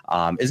December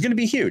is going to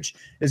be huge.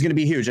 It's going to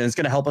be huge. And it's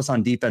going to help us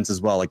on defense as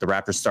well. Like the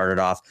Raptors started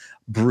off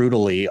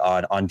brutally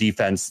on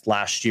defense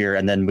last year,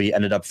 and then we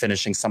ended up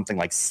finishing something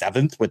like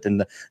 7th within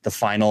the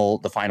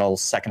final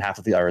second half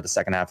of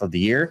the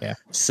year. Yeah.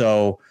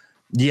 So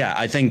yeah,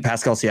 I think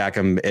Pascal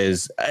Siakam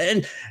is,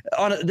 and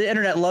on the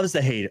internet loves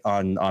to hate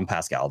on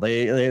Pascal.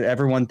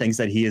 Everyone thinks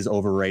that he is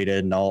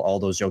overrated and all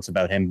those jokes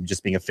about him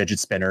just being a fidget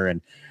spinner.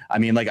 And I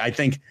mean, like, I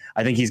think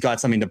he's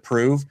got something to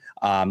prove.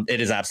 It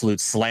is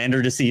absolute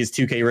slander to see his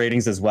 2K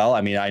ratings as well.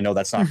 I mean, I know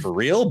that's not for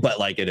real, but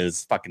like it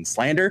is fucking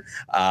slander.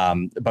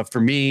 But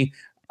for me,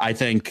 I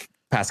think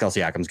Pascal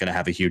Siakam's going to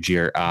have a huge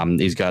year.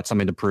 He's got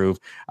something to prove.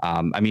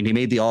 I mean, he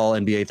made the All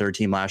NBA third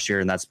team last year,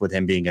 and that's with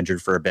him being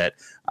injured for a bit.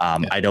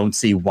 I don't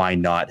see why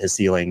not. His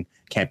ceiling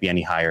can't be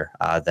any higher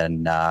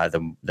than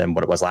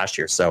what it was last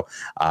year. So,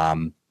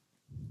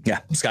 yeah,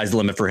 sky's the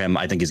limit for him.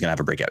 I think he's going to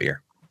have a breakout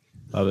year.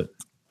 Love it.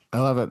 I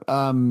love it.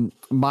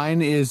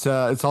 Mine is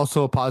it's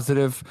also a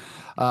positive.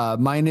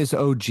 Mine is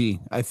OG.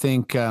 I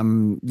think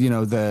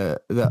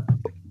the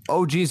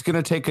OG is going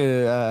to take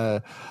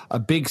a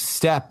big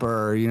step,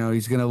 or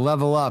he's going to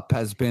level up.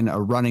 Has been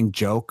a running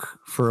joke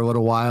for a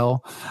little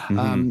while,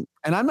 and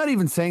I'm not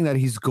even saying that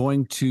he's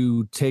going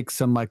to take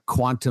some like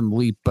quantum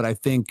leap, but I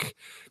think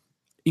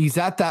he's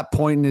at that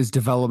point in his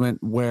development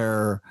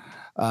where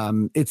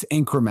it's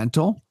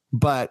incremental.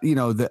 But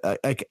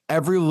like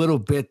every little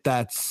bit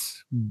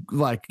that's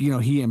like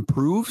he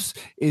improves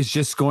is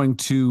just going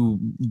to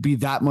be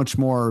that much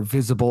more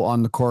visible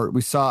on the court.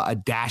 We saw a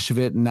dash of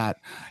it in that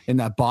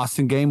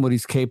Boston game, what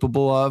he's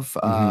capable of.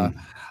 Like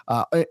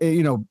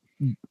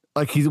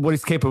what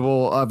he's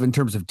capable of in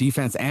terms of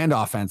defense and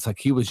offense. Like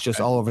he was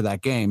just all over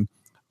that game.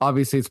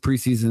 Obviously it's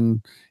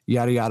preseason,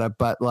 yada, yada.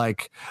 But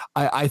like,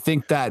 I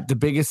think that the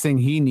biggest thing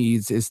he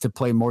needs is to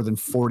play more than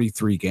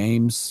 43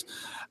 games.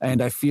 And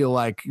I feel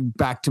like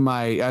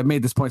I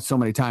made this point so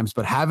many times,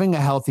 but having a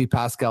healthy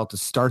Pascal to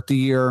start the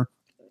year,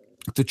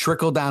 the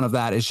trickle down of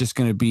that is just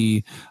going to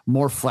be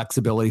more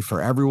flexibility for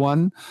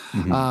everyone.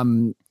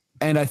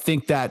 And I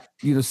think that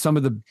some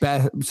of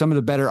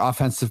the better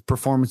offensive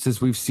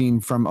performances we've seen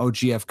from OG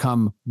have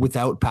come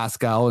without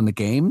Pascal in the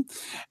game,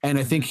 and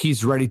I think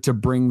he's ready to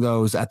bring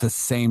those at the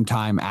same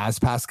time as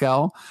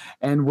Pascal.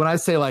 And when I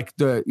say like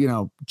the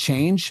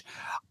change,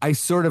 I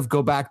sort of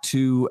go back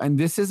to, and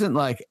this isn't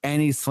like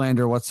any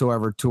slander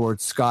whatsoever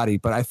towards Scotty,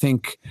 but I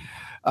think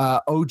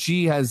OG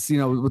has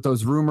with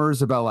those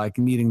rumors about like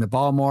needing the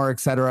ball more,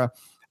 etc.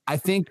 I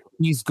think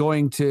he's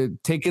going to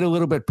take it a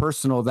little bit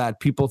personal that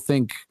people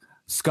think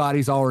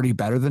Scotty's already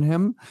better than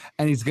him,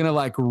 and he's going to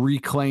like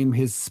reclaim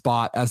his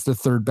spot as the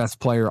third best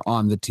player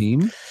on the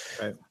team.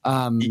 Right.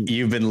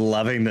 You've been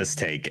loving this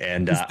take,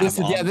 and this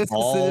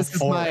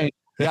is my.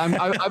 Yeah,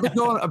 I've been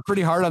going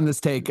pretty hard on this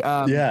take.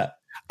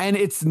 And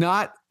it's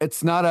not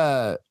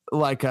a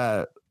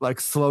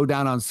slow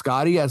down on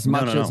Scotty as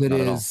much as it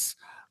is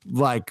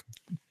like,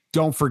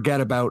 don't forget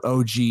about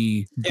OG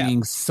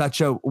being such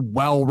a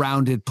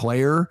well-rounded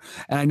player.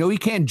 And I know he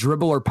can't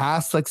dribble or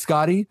pass like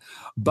Scotty,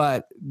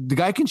 but the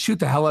guy can shoot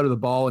the hell out of the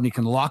ball and he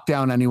can lock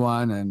down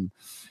anyone. And,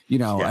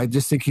 I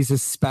just think he's a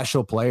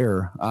special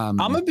player. I'm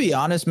going to be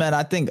honest, man.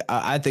 I think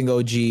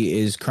OG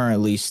is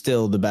currently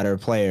still the better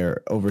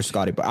player over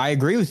Scotty, but I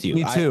agree with you.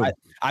 Me too.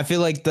 I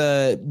feel like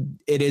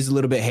it is a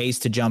little bit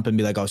haste to jump and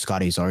be like, oh,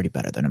 Scotty's already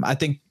better than him. I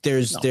think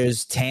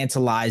there's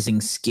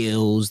tantalizing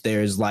skills.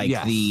 There's like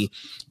the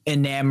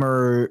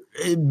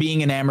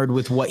being enamored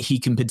with what he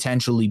can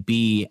potentially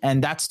be.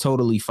 And that's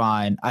totally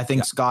fine. I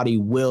think Scotty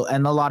will,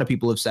 and a lot of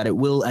people have said it,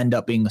 will end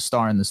up being a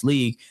star in this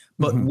league,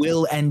 but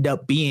will end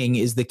up being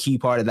is the key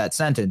part of that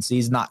sentence.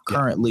 He's not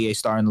currently a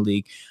star in the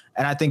league.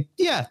 And I think,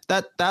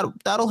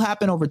 that'll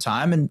happen over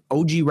time. And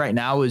OG right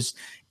now is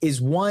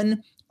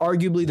one,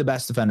 arguably the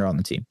best defender on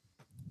the team.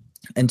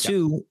 And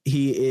two,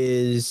 he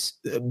is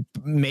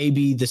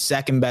maybe the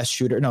second best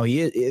shooter. No,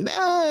 he is.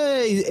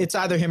 It's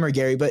either him or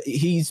Gary, but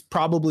he's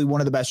probably one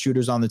of the best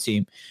shooters on the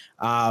team.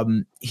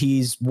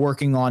 He's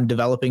working on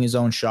developing his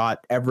own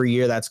shot. Every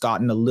year that's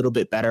gotten a little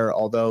bit better.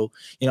 Although,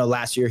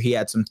 last year he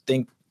had some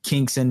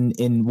kinks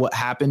in what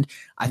happened.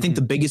 I think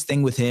the biggest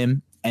thing with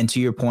him, and to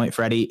your point,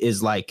 Freddie,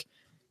 is like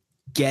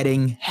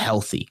getting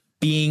healthy.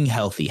 Being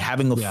healthy,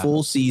 having a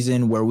full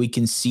season where we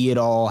can see it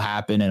all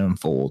happen and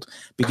unfold,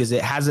 because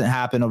it hasn't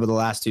happened over the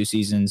last 2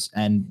 seasons.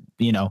 And,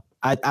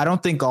 I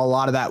don't think a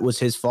lot of that was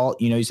his fault.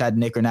 He's had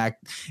nick or knack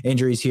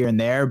injuries here and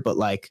there, but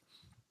like,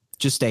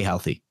 just stay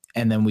healthy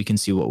and then we can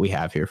see what we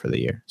have here for the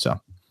year. So.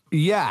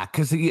 Yeah,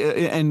 because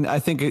and I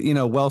think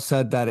well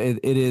said that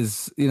it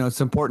is it's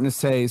important to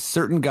say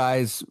certain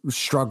guys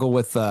struggle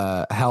with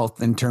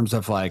health in terms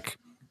of like,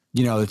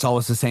 it's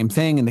always the same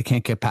thing and they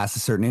can't get past a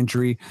certain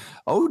injury.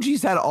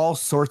 OG's had all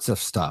sorts of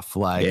stuff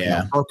like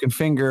broken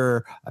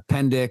finger,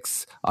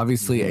 appendix,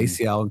 obviously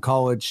ACL in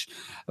college,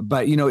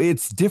 but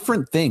it's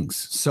different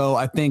things. So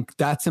I think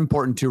that's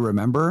important to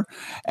remember.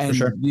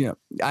 And,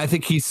 I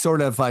think he's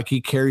sort of like,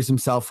 he carries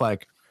himself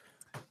like,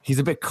 he's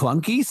a bit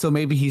clunky, so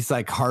maybe he's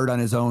like hard on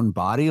his own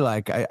body.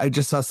 Like I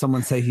just saw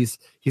someone say he's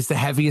the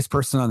heaviest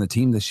person on the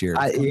team this year.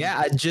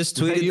 I just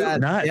tweeted that.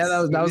 Nice. Yeah,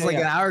 that was like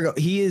an hour ago.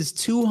 He is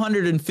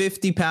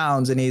 250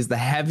 pounds and he's the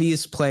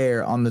heaviest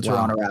player on the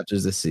Toronto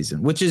Raptors this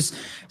season, which is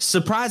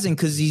surprising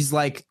because he's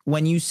like,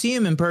 when you see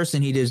him in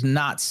person, he does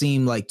not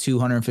seem like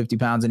 250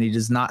 pounds and he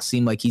does not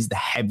seem like he's the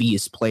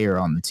heaviest player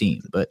on the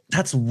team. But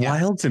that's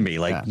wild to me.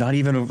 Like not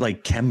even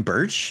like Kem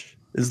Birch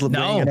is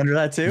bringing it under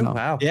that too. No.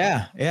 Wow.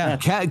 Yeah.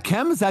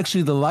 Kem is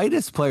actually the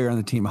lightest player on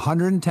the team,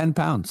 110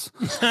 pounds.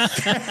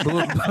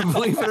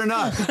 Believe it or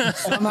not,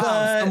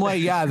 some way,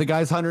 the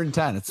guy's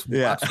 110. It's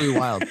absolutely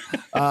wild.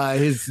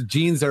 His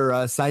jeans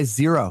are size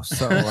 0,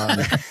 so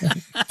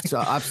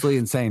absolutely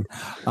insane.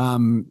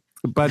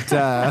 But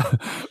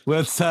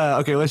let's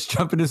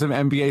jump into some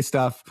NBA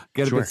stuff.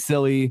 Get a bit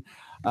silly.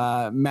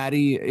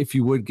 Maddie, if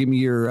you would give me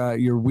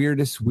your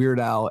weirdest Weird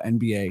Al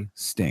NBA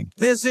sting.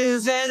 This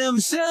is Adam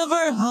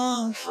Silver.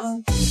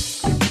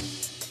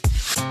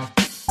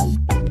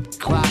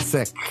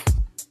 Classic.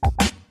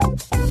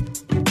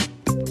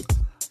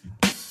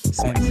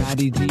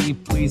 Maddie D,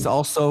 please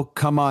also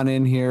come on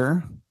in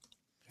here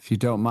if you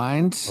don't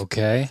mind.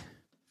 Okay.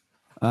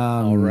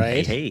 All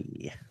right.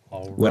 Hey.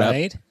 All What up?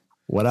 right.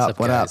 What up?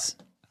 What up?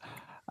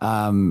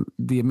 guys?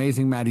 The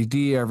amazing Maddie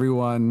D,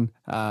 everyone.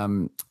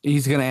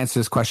 He's going to answer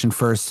this question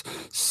first.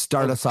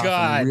 Start us off on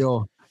God. a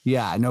real.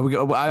 Yeah, no, we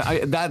go.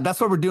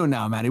 That's what we're doing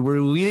now, Maddie. We're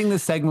leading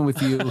this segment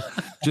with you,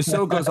 just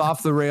so it goes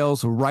off the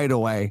rails right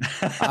away.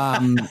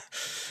 Love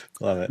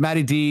it.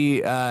 Maddie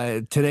D,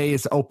 today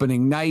is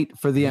opening night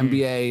for the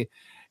NBA.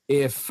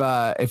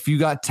 If you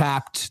got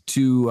tapped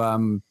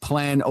to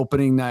plan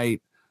opening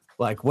night,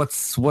 like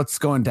what's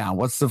going down?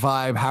 What's the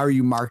vibe? How are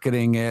you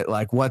marketing it?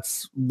 Like what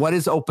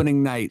is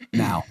opening night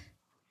now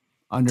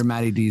under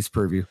Maddie D's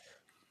purview?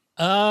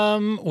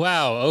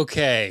 Wow.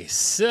 Okay.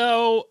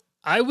 So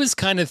I was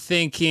kind of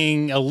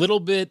thinking a little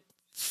bit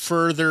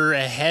further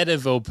ahead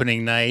of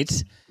opening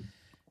night.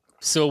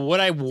 So what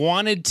I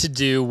wanted to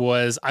do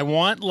was I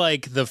want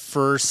like the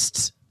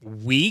first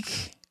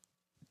week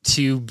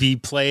to be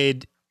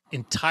played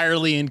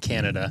entirely in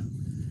Canada.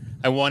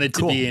 I want it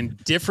to be in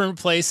different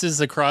places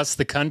across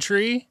the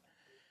country.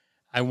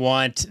 I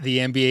want the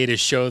NBA to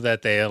show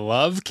that they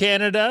love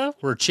Canada.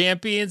 We're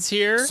champions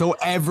here. So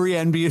every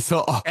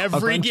NBA,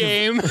 Every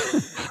game.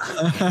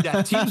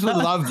 Yeah, teams would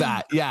love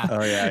that. Yeah.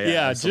 Oh yeah.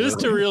 Yeah,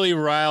 just to really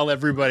rile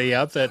everybody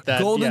up that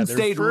Golden their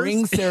State first-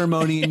 ring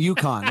ceremony in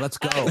Yukon. Let's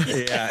go.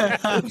 Yeah.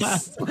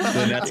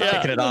 The Nets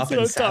kicking it off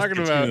that's in what I'm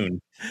talking about.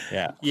 Saskatoon.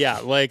 Yeah. Yeah,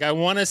 like I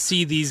want to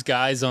see these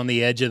guys on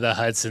the edge of the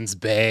Hudson's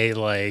Bay,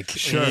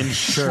 like in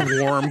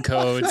warm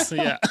coats.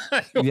 Yeah,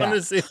 I want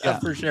to see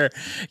that for sure.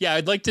 Yeah,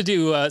 I'd like to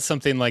do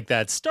something like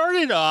that. Start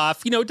it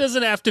off. It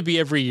doesn't have to be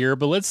every year,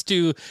 but let's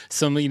do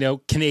some,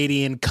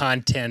 Canadian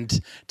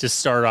content to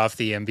start off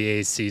the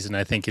NBA season.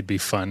 I think it'd be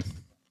fun.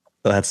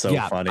 That's so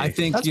funny. I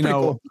think, That's pretty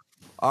cool.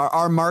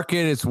 our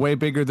market is way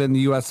bigger than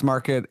the US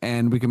market,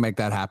 and we can make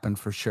that happen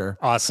for sure.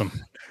 Awesome.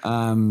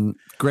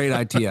 Great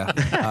idea.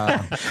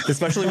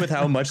 Especially with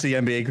how much the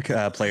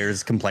NBA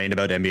players complained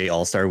about NBA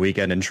All-Star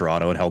Weekend in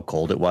Toronto and how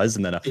cold it was,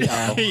 and then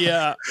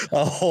Yeah.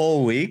 a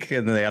whole week,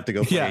 and then they have to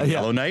go play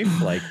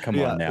Yellowknife. Like, come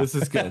on now. This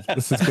is good.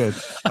 This is good.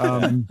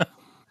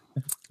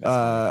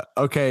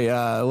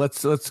 Okay.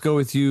 Let's go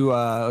with you.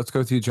 Let's go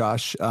with you,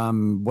 Josh.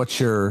 What's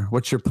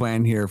your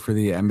plan here for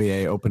the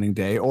NBA opening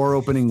day or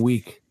opening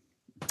week?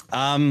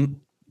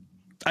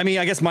 I mean,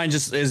 I guess mine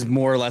just is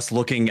more or less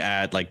looking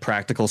at like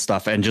practical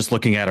stuff and just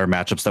looking at our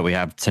matchups that we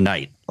have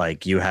tonight.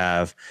 Like you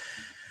have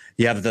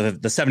the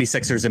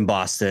 76ers in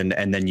Boston,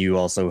 and then you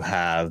also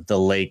have the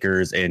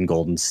Lakers in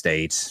Golden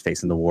State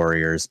facing the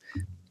Warriors.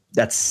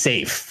 That's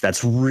safe.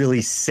 That's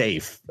really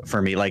safe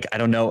for me. Like, I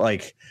don't know,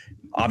 like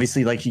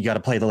obviously like you got to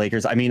play the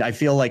Lakers. I mean, I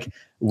feel like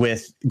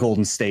with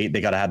Golden State,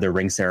 they got to have their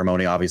ring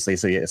ceremony, obviously.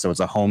 So it's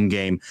a home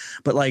game.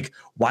 But like,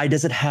 why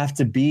does it have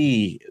to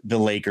be the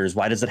Lakers?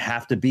 Why does it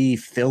have to be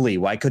Philly?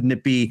 Why couldn't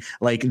it be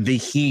like the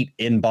Heat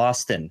in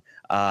Boston?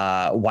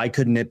 Why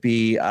couldn't it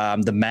be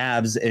the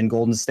Mavs in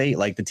Golden State,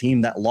 like the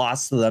team that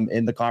lost to them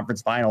in the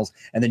conference finals?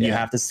 And then you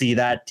have to see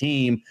that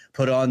team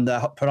put on the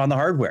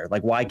hardware.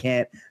 Like, why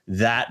can't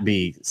that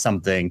be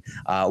something?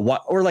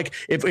 Or like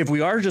if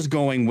we are just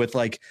going with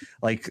like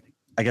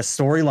I guess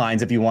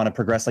storylines, if you want to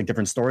progress like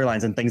different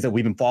storylines and things that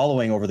we've been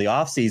following over the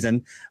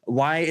offseason,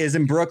 why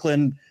isn't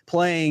Brooklyn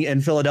playing in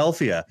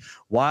Philadelphia?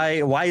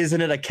 Why isn't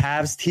it a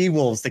Cavs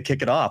T-Wolves to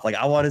kick it off? Like,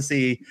 I want to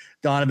see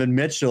Donovan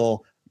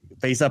Mitchell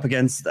face up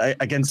against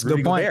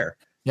Rudy Gobert.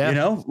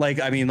 Yeah.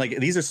 Like, I mean, like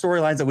these are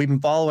storylines that we've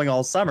been following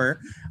all summer.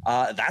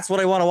 That's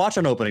what I want to watch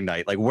on opening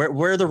night. Like,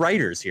 where are the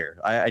writers here?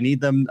 I need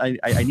them.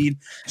 I need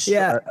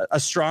a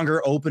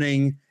stronger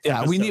opening.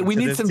 Yeah, we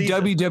need some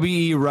season.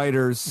 WWE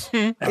writers.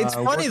 It's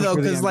funny though,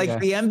 because like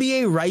the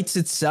NBA writes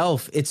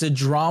itself. It's a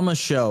drama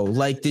show.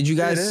 Like, did you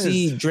guys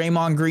see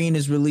Draymond Green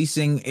is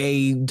releasing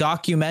a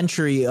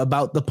documentary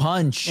about the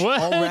punch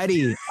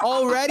already?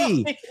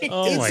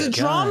 It's a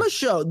drama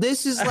show.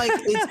 This is like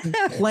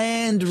it's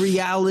planned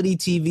reality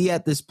TV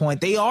at this point.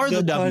 They are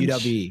the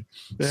WWE.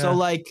 Yeah. So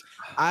like,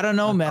 I don't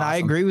know, man. Awesome. I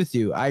agree with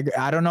you. I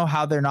don't know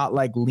how they're not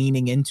like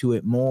leaning into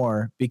it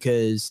more,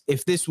 because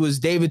if this was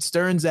David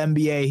Stern's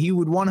NBA, he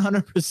would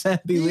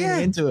 100% be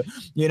leaning into it.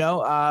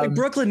 Like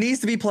Brooklyn needs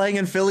to be playing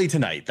in Philly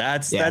tonight.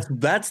 That's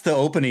the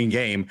opening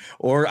game.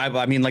 Or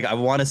I mean, like I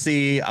want to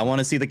see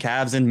the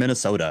Cavs in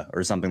Minnesota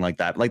or something like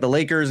that. Like the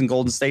Lakers and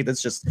Golden State.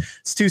 It's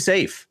too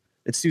safe.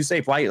 It's too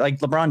safe. Why? Like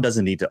LeBron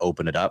doesn't need to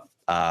open it up.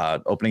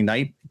 Opening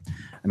night.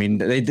 I mean,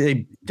 they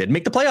did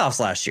make the playoffs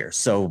last year.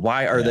 So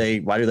why do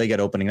they get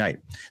opening night?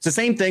 It's the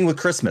same thing with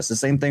Christmas. The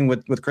same thing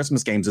with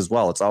Christmas games as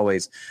well. It's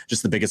always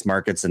just the biggest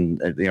markets and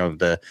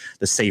the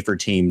safer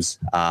teams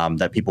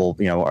that people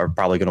are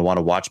probably going to want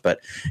to watch.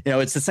 But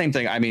it's the same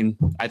thing. I mean,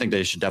 I think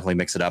they should definitely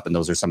mix it up, and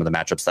those are some of the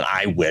matchups that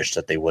I wish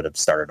that they would have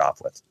started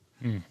off with.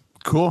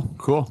 Cool.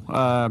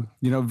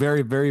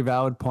 Very, very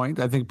valid point.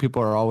 I think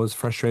people are always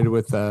frustrated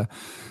with the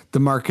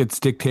markets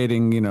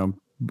dictating,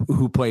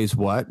 who plays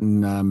what.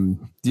 And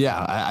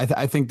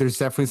I think there's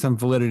definitely some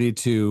validity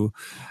to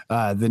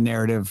the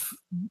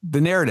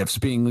narratives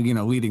being,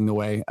 leading the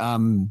way.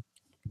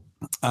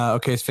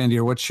 Okay,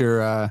 Sfandir, what's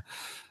your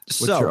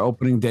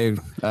opening day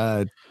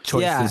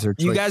choices or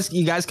choices?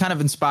 You guys kind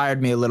of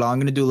inspired me a little. I'm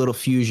going to do a little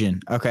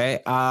fusion. Okay.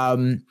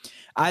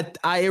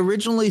 I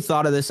originally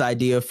thought of this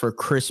idea for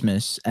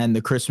Christmas and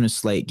the Christmas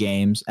slate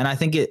games, and I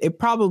think it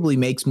probably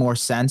makes more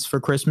sense for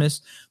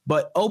Christmas.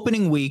 But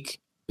opening week,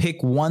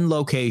 pick one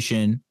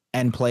location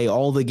and play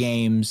all the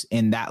games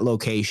in that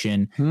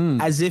location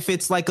as if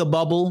it's like a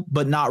bubble,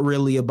 but not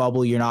really a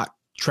bubble. You're not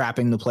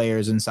trapping the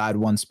players inside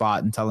one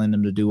spot and telling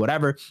them to do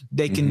whatever.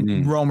 They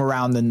can roam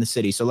around in the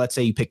city. So let's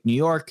say you pick New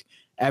York.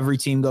 Every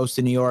team goes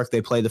to New York.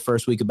 They play the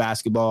first week of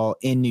basketball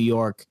in New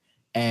York.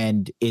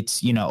 And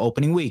it's,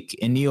 opening week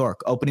in New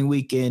York, opening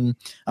week in,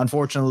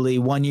 unfortunately,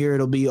 1 year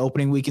it'll be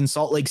opening week in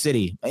Salt Lake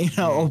City,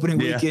 opening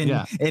week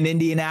in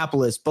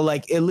Indianapolis. But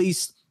like, at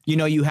least,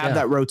 you have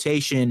that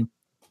rotation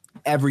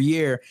every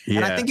year. Yeah.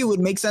 And I think it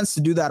would make sense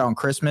to do that on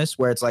Christmas,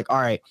 where it's like,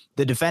 all right,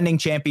 the defending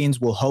champions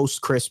will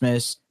host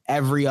Christmas.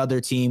 Every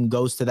other team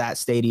goes to that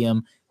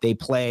stadium, they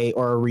play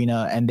or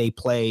arena, and they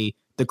play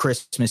the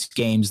Christmas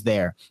games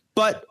there.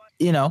 But,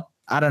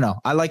 I don't know.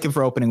 I like it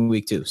for opening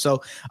week too.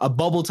 So a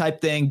bubble type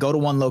thing, go to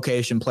one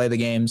location, play the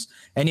games.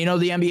 And, the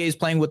NBA is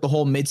playing with the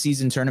whole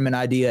midseason tournament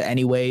idea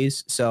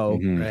anyways. So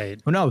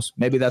who knows?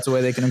 Maybe that's the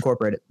way they can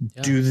incorporate it.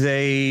 Yeah.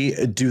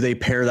 Do they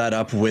pair that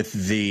up with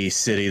the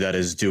city that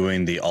is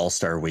doing the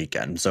All-Star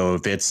weekend? So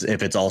if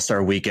it's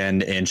All-Star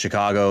weekend in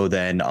Chicago,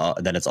 then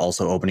it's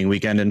also opening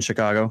weekend in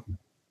Chicago?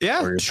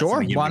 Yeah,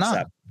 sure. Why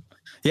not?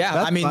 Yeah,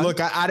 that's fun. Look,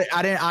 I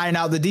didn't iron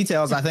out the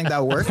details. I think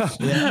that worked.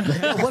 Yeah.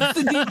 What's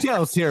the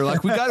details here?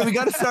 Like, we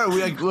got to start.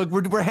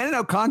 We're handing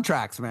out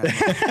contracts, man. There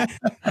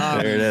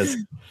it is.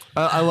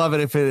 I love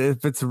it. If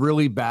it's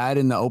really bad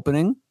in the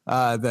opening,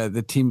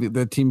 the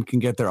team can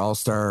get their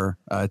all-star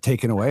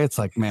taken away. It's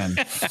like, man,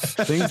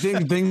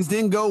 things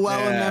didn't go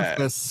well in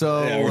Memphis.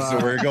 So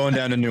we're going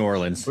down to New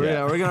Orleans.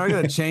 We're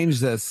gonna change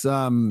this.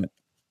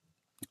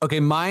 Okay,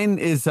 mine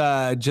is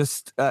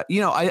just I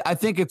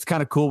think it's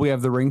kind of cool. We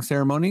have the ring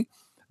ceremony.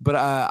 But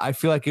I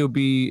feel like it would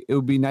be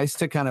nice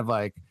to kind of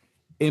let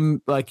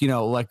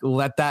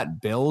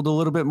that build a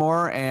little bit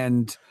more.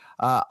 And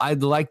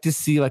I'd like to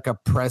see like a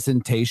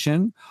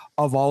presentation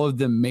of all of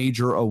the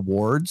major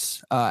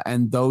awards,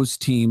 and those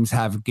teams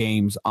have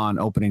games on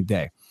opening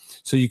day.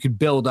 So you could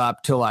build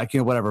up to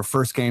whatever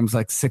first game's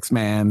like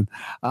 6-man,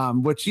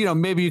 which,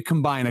 maybe you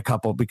combine a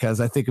couple,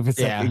 because I think if it's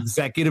like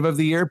executive of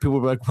the year, people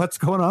will be like, what's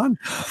going on?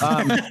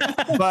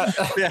 But,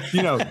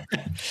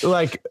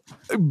 like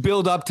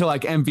build up to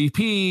like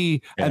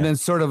MVP and then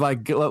sort of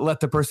like let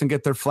the person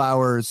get their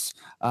flowers.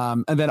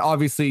 And then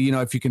obviously,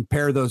 if you can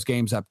pair those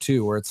games up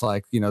too, where it's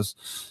like,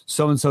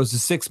 so-and-so's a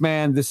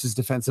 6-man, this is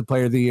defensive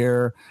player of the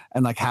year,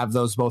 and like have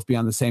those both be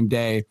on the same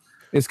day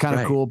is kind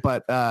of cool.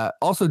 But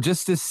also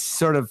just this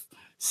sort of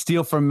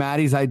steal from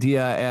Maddie's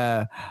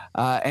idea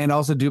and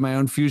also do my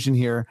own fusion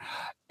here.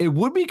 It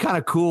would be kind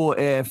of cool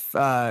if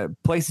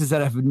places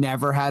that have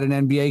never had an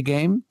NBA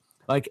game,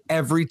 like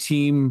every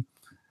team,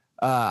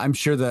 I'm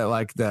sure that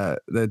like the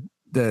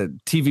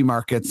TV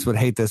markets would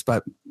hate this,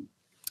 but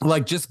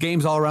like just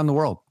games all around the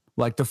world.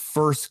 Like the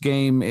first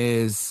game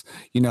is,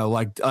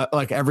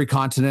 like every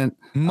continent.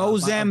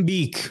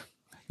 Mozambique.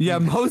 Yeah,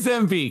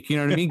 Mozambique. You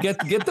know what I mean?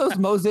 Get those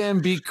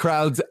Mozambique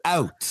crowds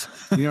out.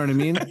 You know what I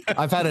mean?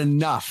 I've had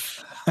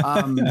enough.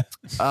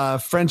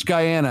 French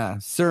Guyana,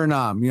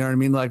 Suriname. You know what I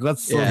mean? Like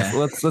let's do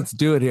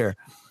it here.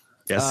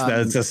 Yes,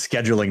 that's a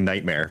scheduling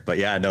nightmare. But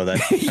yeah, no, that.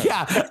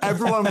 Yeah,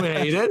 everyone would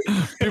hate it.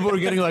 People are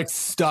getting like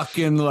stuck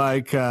in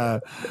like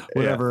hurricanes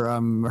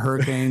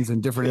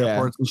and different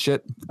airports and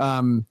shit.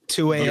 2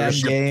 a.m.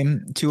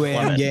 game.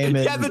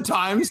 Yeah, the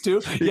times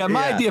too. Yeah,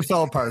 my idea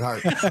fell apart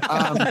hard.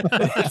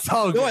 It's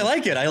all good. No, I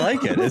like it.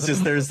 It's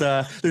just there's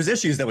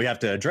issues that we have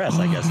to address,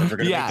 I guess, if we're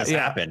going to make this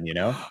happen.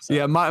 So.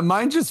 Yeah,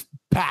 mine just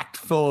packed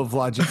full of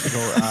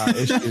logistical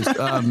issues.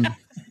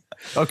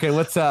 Okay,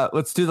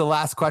 let's do the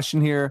last question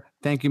here.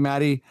 Thank you,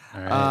 Maddie.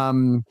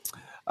 All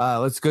right.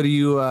 Let's go to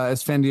you,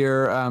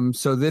 Sfandir.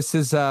 So this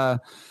is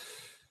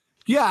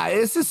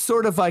this is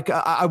sort of like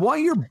I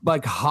want your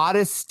like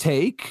hottest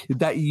take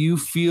that you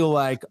feel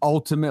like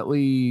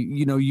ultimately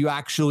you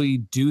actually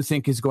do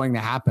think is going to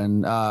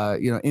happen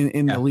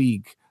in the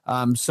league.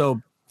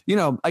 So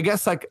I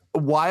guess like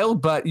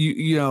wild, but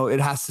it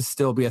has to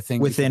still be a thing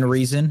within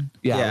reason.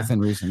 Yeah, within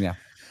reason. Yeah.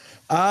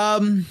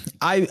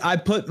 I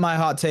put my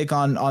hot take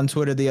on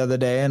Twitter the other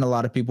day, and a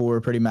lot of people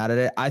were pretty mad at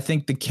it. I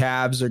think the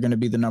Cavs are going to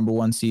be the number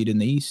 1 seed in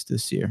the East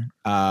this year.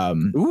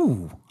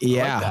 Ooh,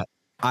 yeah.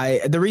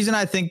 The reason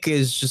I think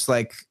is just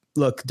like,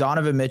 look,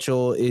 Donovan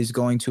Mitchell is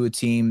going to a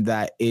team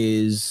that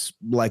is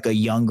like a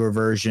younger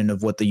version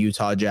of what the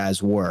Utah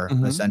Jazz were,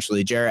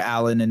 essentially. Jarrett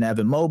Allen and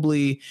Evan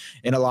Mobley,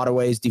 in a lot of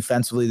ways,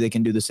 defensively, they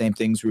can do the same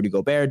things Rudy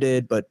Gobert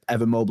did, but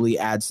Evan Mobley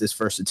adds this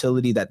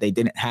versatility that they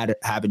didn't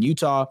have in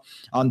Utah.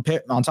 On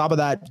top of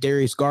that,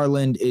 Darius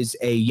Garland is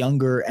a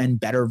younger and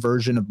better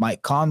version of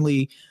Mike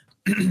Conley.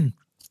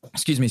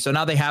 Excuse me. So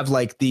now they have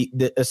like the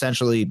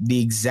essentially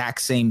the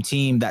exact same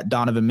team that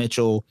Donovan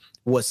Mitchell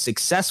was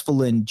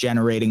successful in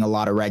generating a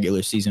lot of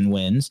regular season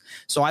wins.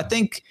 So I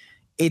think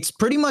it's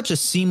pretty much a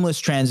seamless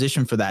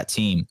transition for that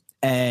team.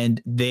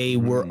 And they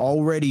were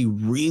already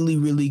really,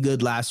 really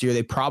good last year.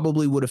 They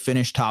probably would have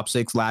finished top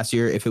 6 last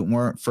year if it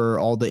weren't for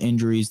all the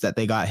injuries that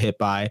they got hit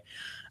by.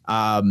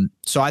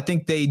 So I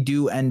think they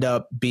do end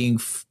up being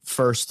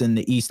first in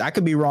the East. I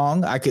could be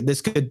wrong.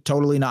 This could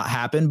totally not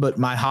happen, but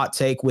my hot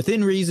take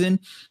within reason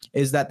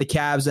is that the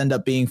Cavs end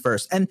up being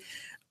first. And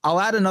I'll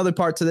add another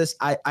part to this.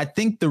 I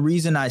think the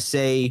reason I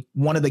say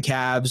one of the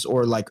Cavs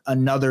or like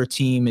another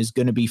team is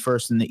going to be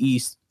first in the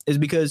East is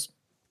because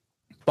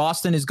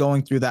Boston is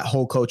going through that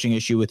whole coaching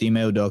issue with Ime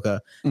Udoka.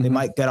 They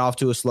might get off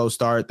to a slow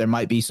start. There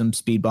might be some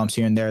speed bumps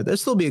here and there. There'll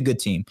still be a good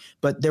team,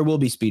 but there will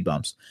be speed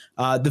bumps.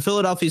 The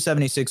Philadelphia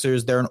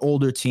 76ers, they're an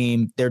older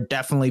team. They're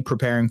definitely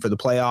preparing for the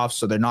playoffs,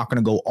 so they're not going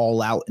to go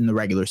all out in the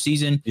regular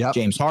season. Yep.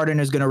 James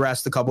Harden is going to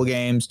rest a couple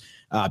games.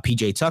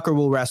 PJ Tucker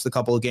will rest a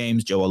couple of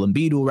games. Joel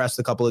Embiid will rest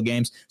a couple of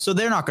games. So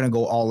they're not going to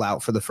go all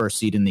out for the first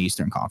seed in the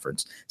Eastern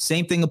Conference.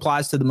 Same thing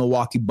applies to the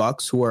Milwaukee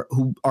Bucks,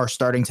 who are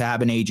starting to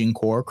have an aging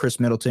core. Chris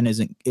Middleton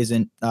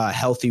isn't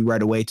healthy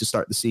right away to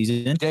start the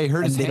season. Yeah, he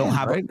hurt his hand, don't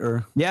have right?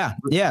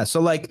 Yeah.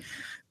 So like,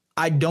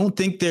 I don't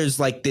think there's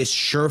like this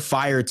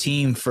surefire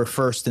team for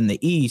first in the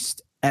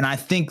East. And I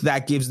think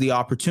that gives the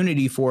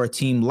opportunity for a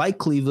team like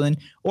Cleveland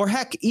or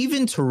heck,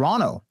 even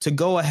Toronto to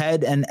go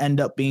ahead and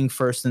end up being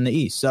first in the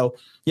East. So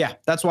yeah,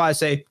 that's why I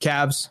say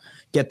Cavs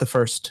get the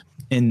first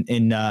in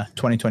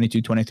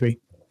 2022-23.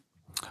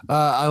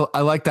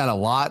 I like that a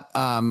lot.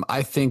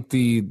 I think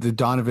the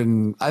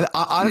Donovan, I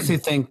honestly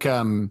think,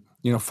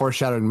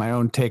 foreshadowing my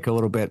own take a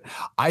little bit.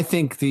 I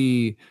think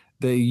the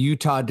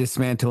Utah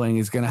dismantling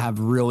is going to have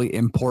really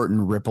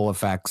important ripple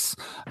effects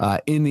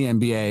in the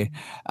NBA.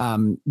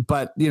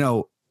 But,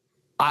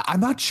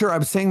 I'm not sure.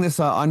 I'm saying this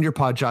on your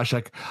pod, Josh.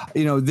 Like,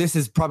 this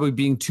is probably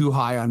being too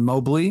high on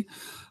Mobley.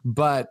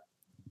 But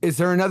is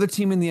there another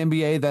team in the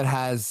NBA that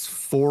has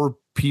 4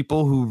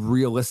 people who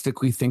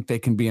realistically think they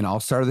can be an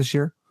all-star this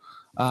year,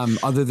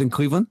 other than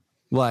Cleveland?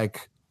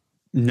 Like,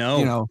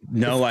 no.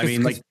 I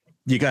mean, like,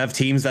 you could have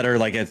teams that are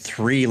like at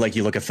 3, like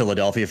you look at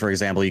Philadelphia, for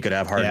example, you could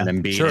have Harden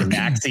and Embiid and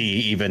Maxey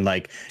even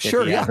like if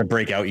he has a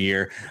breakout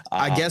year.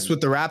 I guess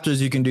with the Raptors,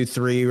 you can do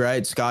 3,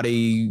 right?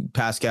 Scotty,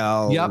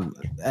 Pascal. Yep.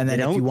 And then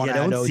if you want to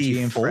add OG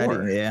and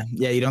Freddie.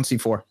 Yeah, you don't see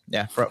 4.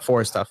 Yeah,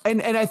 4 is tough.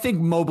 And I think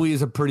Mobley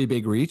is a pretty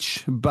big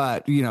reach,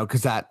 but,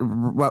 because that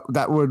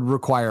would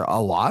require a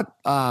lot.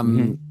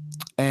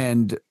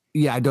 And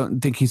yeah, I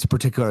don't think he's a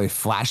particularly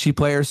flashy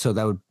player, so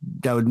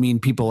that would mean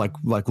people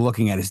like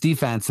looking at his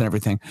defense and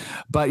everything.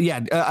 But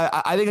yeah,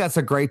 I think that's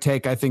a great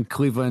take. I think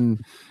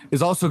Cleveland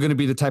is also going to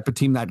be the type of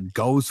team that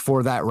goes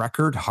for that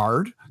record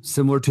hard,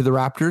 similar to the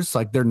Raptors.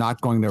 Like, they're not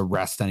going to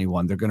rest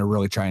anyone. They're going to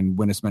really try and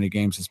win as many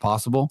games as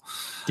possible.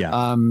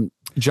 Yeah.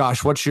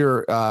 Josh, what's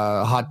your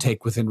hot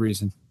take within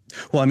reason?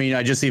 Well, I mean,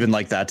 I just even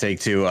like that take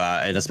too,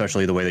 and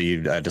especially the way that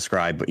you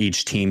describe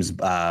each team's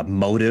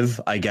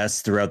motive, I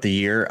guess, throughout the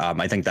year.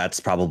 I think that's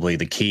probably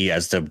the key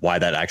as to why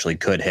that actually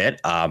could hit.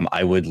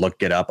 I would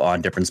look it up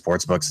on different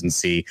sports books and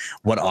see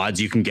what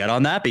odds you can get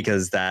on that,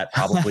 because that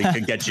probably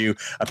could get you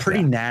a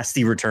pretty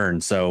nasty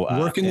return. So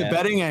working the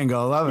betting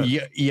angle, I love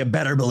it. You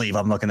better believe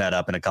I'm looking that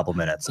up in a couple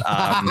minutes.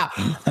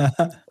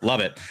 Love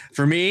it.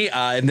 For me,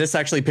 and this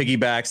actually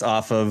piggybacks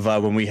off of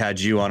when we had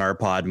you on our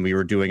pod and we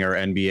were doing our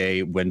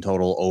NBA win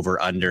total over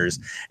unders,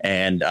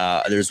 and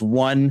there's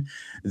one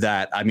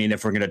that, I mean,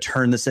 if we're going to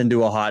turn this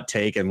into a hot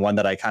take, and one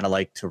that I kind of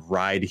like to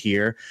ride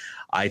here,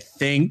 I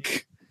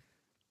think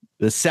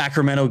the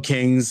Sacramento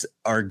Kings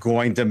are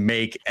going to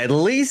make at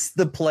least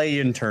the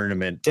play-in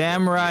tournament.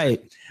 Damn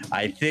right.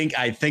 I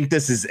think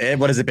this is it.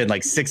 What has it been,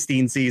 like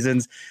 16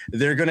 seasons?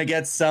 They're going to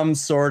get some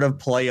sort of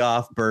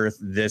playoff berth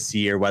this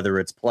year, whether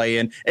it's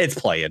play-in. It's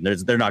play-in.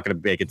 They're not going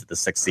to make it to the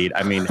 6th seed.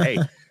 I mean, hey,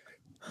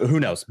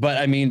 who knows? But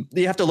I mean,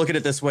 you have to look at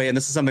it this way. And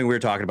this is something we were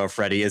talking about,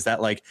 Freddie, is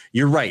that, like,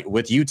 you're right.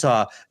 With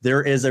Utah,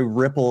 there is a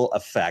ripple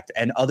effect,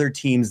 and other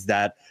teams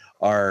that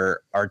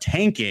are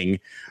tanking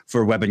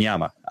for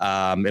Wembanyama,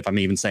 if I'm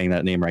even saying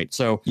that name right.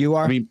 So you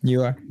are.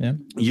 Yeah.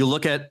 You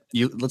look at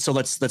So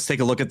let's take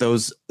a look at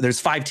those. There's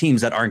 5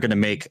 teams that aren't going to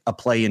make a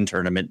play-in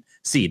tournament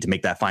seed to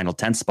make that final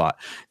 10th spot.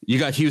 You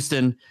got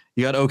Houston,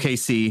 you got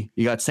OKC,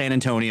 you got San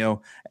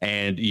Antonio,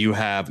 and you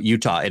have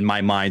Utah. In my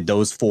mind,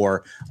 those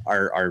 4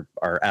 are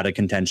out of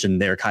contention.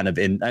 They're kind of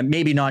in,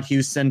 maybe not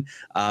Houston,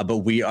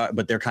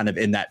 but they're kind of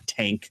in that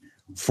tank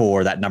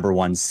for that number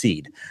 1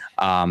 seed.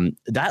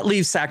 That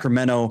leaves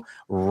Sacramento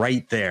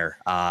right there,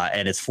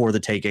 and it's for the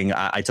taking.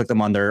 I took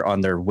them on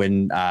their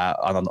win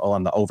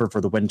on the over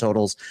for the win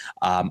totals.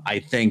 I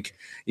think,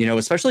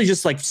 especially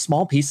just like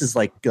small pieces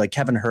like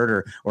Kevin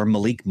Huerter or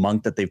Malik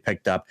Monk that they've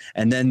picked up,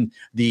 and then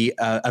the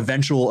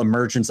eventual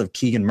emergence of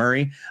Keegan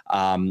Murray.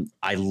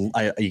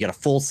 You get a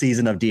full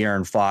season of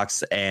De'Aaron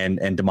Fox and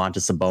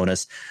Domantas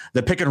Sabonis.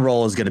 The pick and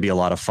roll is going to be a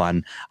lot of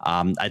fun.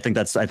 I think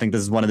this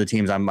is one of the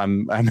teams I'm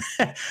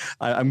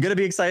going to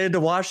be excited to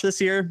watch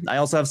this year. I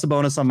also have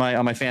Sabonis on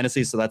my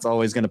fantasy, so that's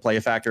always going to play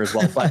a factor as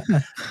well. But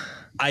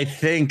I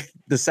think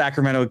the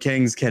Sacramento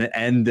Kings can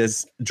end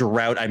this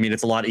drought. I mean,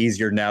 it's a lot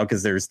easier now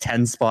because there's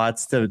 10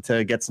 spots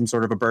to get some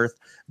sort of a berth.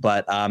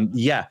 But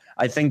yeah,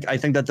 I think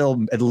that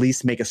they'll at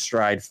least make a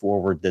stride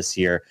forward this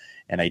year.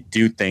 And I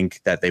do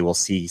think that they will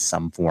see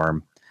some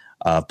form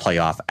of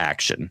playoff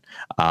action.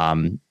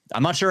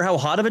 I'm not sure how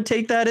hot of a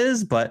take that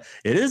is, but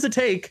it is a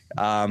take.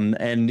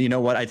 And you know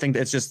what? I think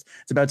it's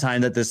about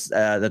time that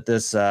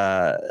this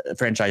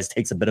franchise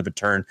takes a bit of a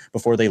turn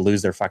before they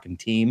lose their fucking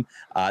team.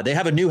 They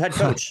have a new head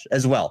coach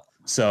as well.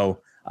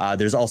 So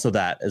there's also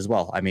that as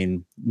well. I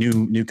mean,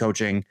 new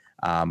coaching.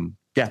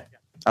 Yeah,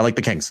 I like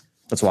the Kings.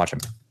 Let's watch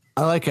them.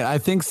 I like it. I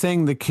think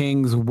saying the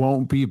Kings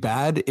won't be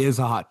bad is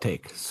a hot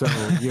take. So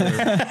you're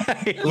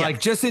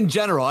like, just in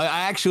general, I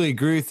actually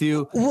agree with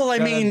you. Well, I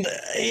mean,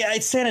 yeah,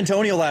 San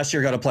Antonio last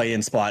year got a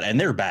play-in spot and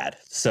they're bad.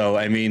 So,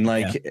 I mean,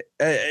 like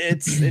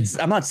it's,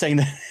 I'm not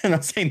saying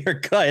they're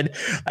good.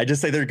 I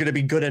just say they're going to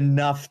be good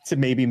enough to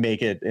maybe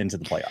make it into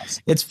the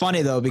playoffs. It's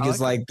funny though, because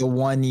like the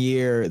one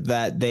year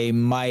that they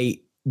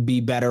might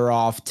be better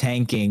off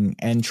tanking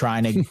and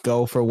trying to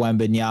go for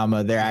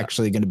Wembanyama, they're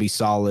actually going to be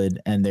solid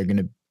and they're going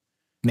to,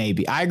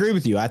 maybe. I agree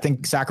with you. I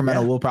think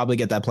Sacramento will probably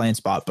get that playing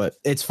spot, but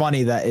it's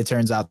funny that it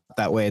turns out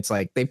that way. It's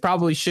like they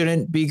probably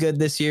shouldn't be good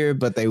this year,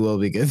 but they will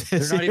be good this year.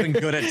 They're not even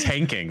good at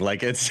tanking.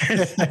 Like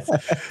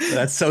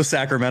that's so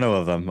Sacramento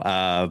of them.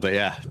 But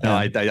yeah, no,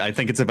 I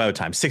think it's about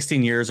time.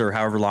 16 years or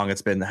however long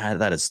it's been.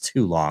 That is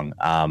too long.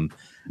 I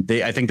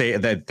think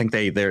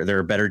they're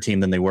a better team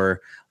than they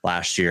were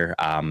last year.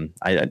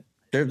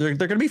 They're going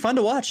to be fun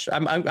to watch.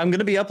 I'm going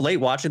to be up late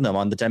watching them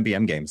on the 10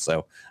 p.m. games.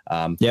 So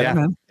yeah,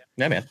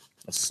 man.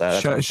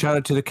 Shout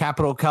out to the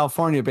capital,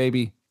 California,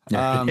 baby.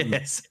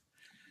 Yes.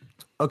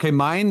 Okay,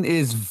 mine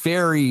is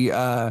very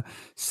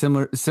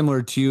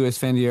similar to you,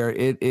 Esfandier.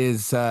 It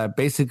is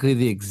basically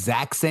the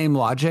exact same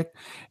logic,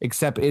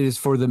 except it is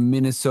for the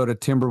Minnesota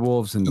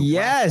Timberwolves and the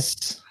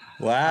West.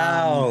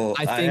 Wow.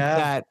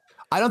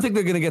 I don't think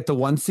they're going to get the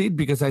 1 seed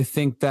because I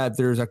think that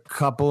there's a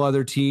couple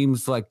other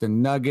teams like the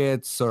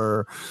Nuggets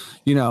or,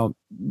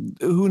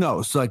 who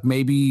knows? Like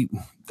maybe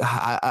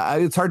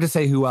it's hard to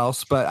say who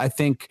else, but I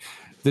think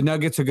the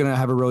Nuggets are going to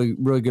have a really,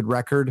 really good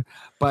record.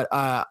 But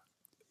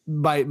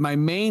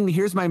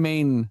here's my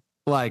main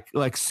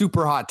like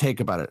super hot take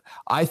about it.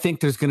 I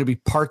think there's going to be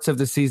parts of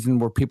the season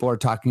where people are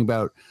talking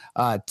about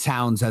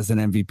Towns as an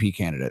MVP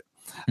candidate.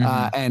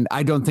 And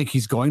I don't think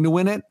he's going to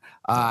win it.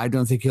 I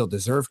don't think he'll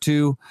deserve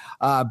to.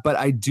 But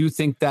I do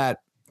think that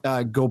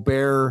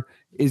Gobert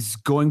is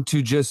going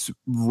to just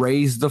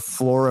raise the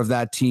floor of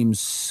that team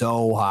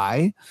so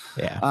high.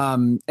 Yeah.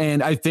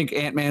 And I think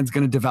Ant-Man's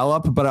going to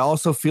develop, but I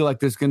also feel like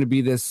there's going to be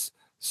this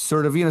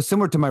sort of,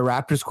 similar to my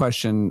Raptors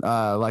question,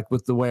 like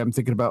with the way I'm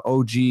thinking about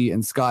OG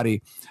and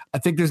Scotty, I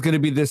think there's going to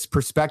be this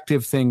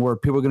perspective thing where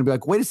people are going to be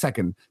like, wait a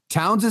second,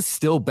 Towns is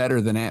still better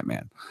than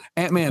Ant-Man.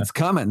 Ant-Man's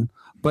coming.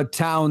 But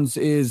Towns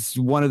is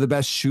one of the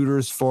best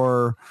shooters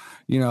for,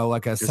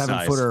 like a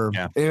 7-footer,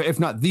 if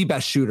not the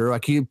best shooter.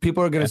 Like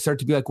people are going to start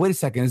to be like, wait a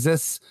second, is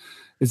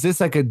this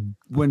like a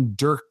when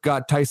Dirk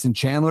got Tyson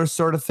Chandler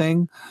sort of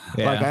thing?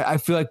 Yeah. Like I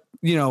feel like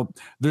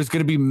there's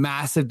going to be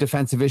massive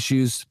defensive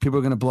issues. People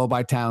are going to blow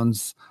by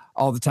Towns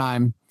all the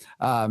time.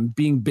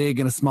 Being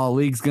big in a small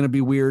league is going to be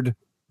weird.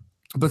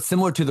 But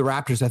similar to the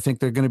Raptors, I think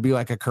they're going to be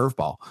like a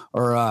curveball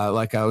or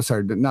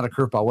not a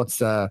curveball.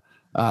 What's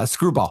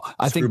screwball.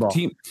 I think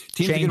teams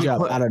change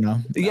up. I don't know.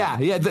 Yeah.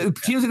 The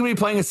teams are going to be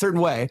playing a certain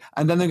way,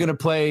 and then they're going to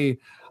play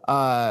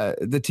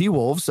the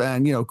T-Wolves,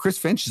 and Chris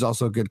Finch is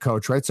also a good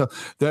coach, right? So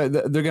they're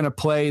going to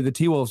play the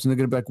T-Wolves, and they're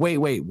going to be like,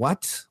 wait,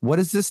 what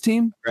is this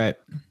team? Right.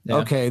 Yeah.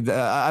 Okay,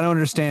 I don't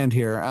understand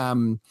here.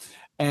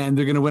 And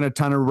they're going to win a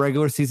ton of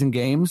regular season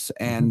games,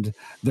 and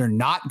they're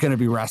not going to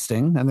be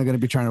resting, and they're going to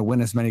be trying to win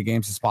as many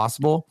games as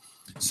possible.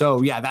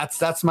 So yeah,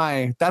 that's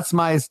my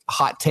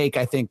hot take.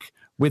 I think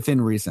within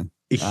reason.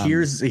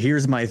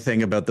 Here's my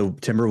thing about the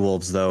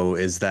Timberwolves, though,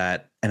 is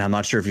that, and I'm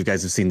not sure if you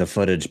guys have seen the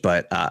footage,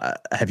 but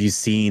have you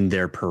seen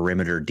their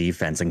perimeter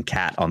defense and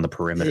Cat on the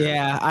perimeter?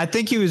 Yeah, I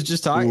think he was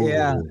just talking.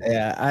 Yeah,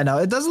 I know.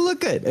 It doesn't look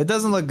good.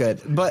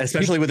 But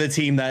especially with a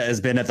team that has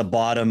been at the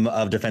bottom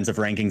of defensive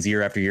rankings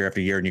year after year after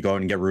year, and you go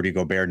out and get Rudy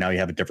Gobert. Now you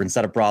have a different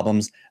set of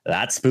problems.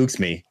 That spooks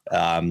me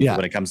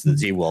when it comes to the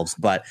T-Wolves.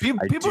 But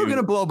people are going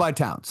to blow by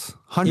Towns,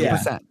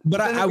 100%.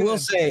 But I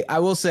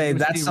will say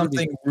that's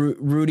something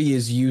Rudy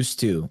is used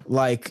to.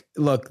 Like,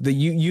 look, the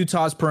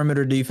Utah's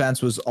perimeter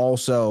defense was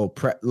also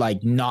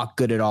not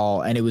good at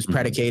all, and it was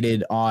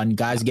predicated on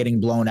guys getting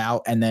blown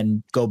out and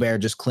then Gobert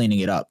just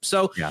cleaning it up.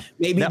 So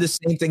maybe the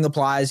same thing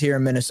applies here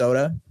in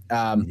Minnesota.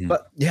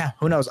 But yeah,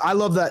 who knows? I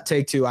love that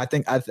take too. I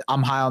think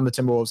I'm high on the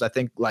Timberwolves. I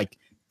think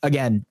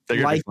again,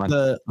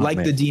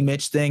 the D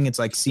Mitch thing, it's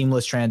like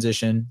seamless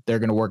transition. They're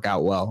going to work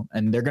out well,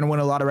 and they're going to win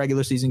a lot of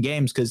regular season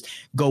games because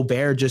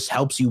Gobert just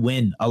helps you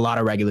win a lot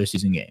of regular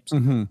season games.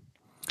 Mm-hmm.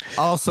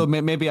 Also,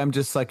 maybe I'm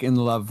just like in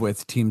love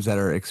with teams that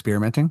are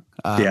experimenting.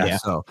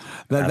 So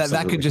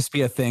that could just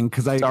be a thing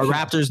because it's our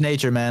Raptors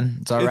nature, man.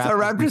 It's our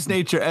Raptors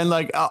nature, and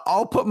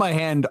I'll put my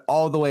hand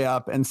all the way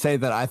up and say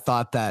that I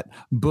thought that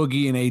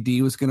Boogie and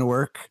AD was going to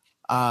work.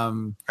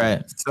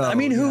 Right. So, I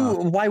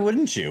mean, why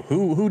wouldn't you?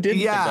 Who didn't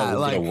think Yeah, that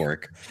was like- going to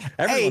work?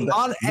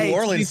 Everyone, New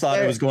Orleans thought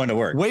it was going to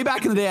work. Way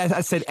back in the day,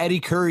 I said Eddie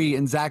Curry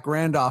and Zach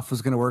Randolph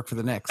was going to work for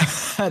the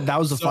Knicks. That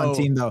was a fun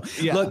team, though.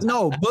 yeah. Look,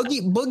 no,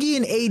 Boogie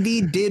and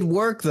AD did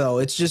work, though.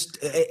 It's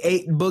just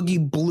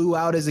Boogie blew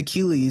out his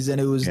Achilles,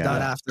 and it was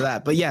done after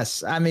that. But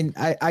yes, I mean,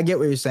 I get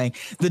what you're saying.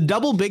 The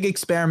double big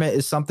experiment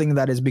is something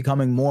that is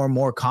becoming more and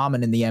more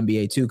common in the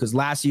NBA too. Because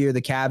last year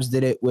the Cavs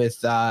did it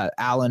with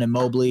Allen and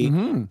Mobley.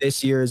 Mm-hmm.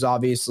 This year is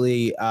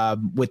obviously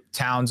with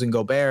Towns and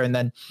Gobert, and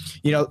then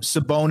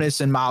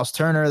Sabonis and Miles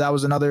Turner. That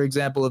was another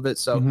example of it.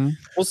 So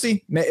we'll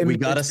see. We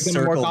got to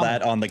circle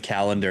that on the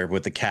calendar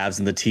with the Cavs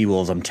and the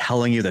T-Wolves. I'm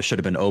telling you, that should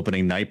have been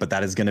opening night, but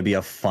that is going to be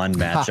a fun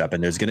matchup,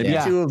 and there's going to be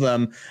two of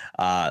them.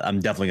 I'm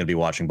definitely going to be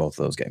watching both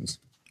of those games.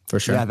 For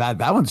sure. Yeah,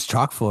 that one's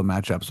chock full of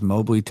matchups.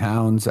 Mobley,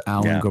 Towns,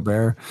 Allen,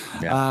 Gobert.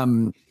 Yeah.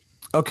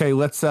 Okay,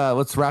 let's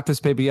wrap this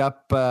baby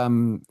up.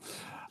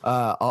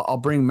 I'll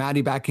bring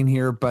Maddie back in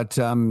here, but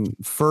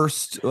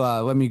first,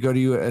 let me go to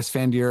you,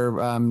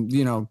 Esfandier.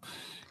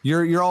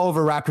 You're all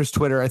over Raptors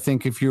Twitter. I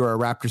think if you're a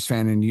Raptors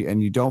fan and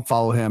you don't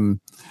follow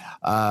him,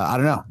 I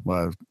don't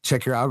know,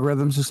 check your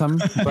algorithms or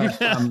something. But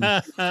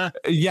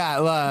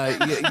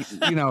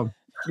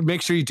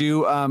make sure you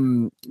do.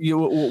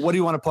 What do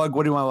you want to plug?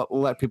 What do you want to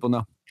let people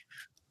know?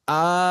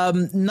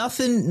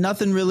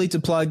 Nothing really to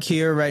plug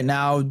here right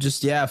now.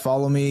 Just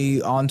follow me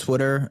on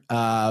Twitter.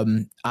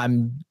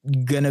 I'm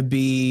gonna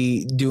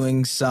be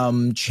doing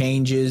some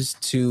changes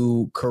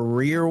to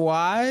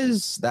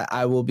career-wise that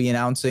I will be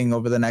announcing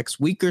over the next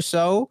week or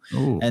so.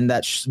 Ooh, and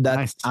that's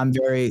nice. I'm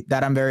very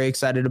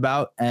excited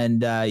about,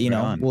 and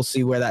we'll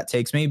see where that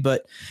takes me.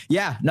 But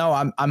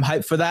I'm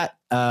hyped for that.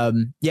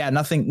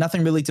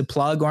 Nothing really to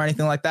plug or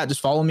anything like that.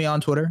 Just follow me on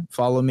Twitter,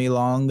 follow me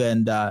along,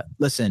 and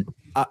listen.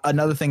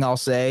 Another thing I'll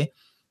say,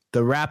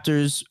 the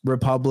Raptors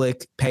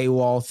Republic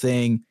paywall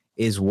thing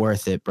is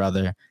worth it,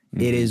 brother.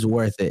 Mm-hmm. It is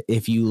worth it.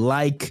 If you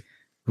like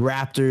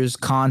Raptors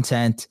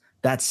content,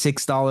 that's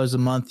 $6 a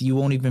month. You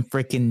won't even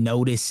freaking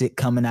notice it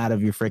coming out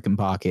of your freaking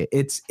pocket.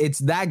 It's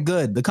that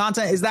good. The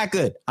content is that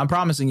good. I'm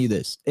promising you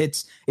this.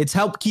 It's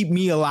helped keep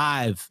me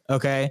alive.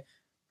 Okay.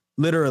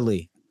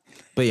 Literally.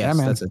 But yes,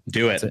 man. That's it.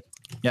 Do it. That's it.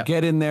 Yeah.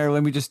 Get in there.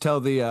 Let me just tell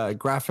the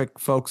graphic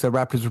folks at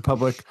Raptors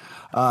Republic,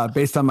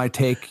 based on my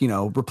take,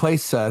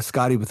 replace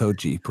Scotty with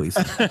OG, please.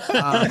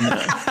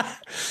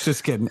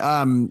 Just kidding.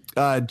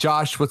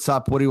 Josh, what's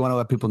up? What do you want to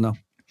let people know?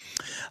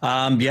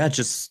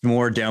 Just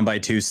more Down by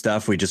Two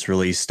stuff. We just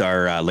released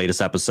our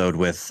latest episode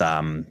with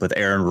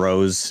Aaron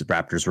Rose,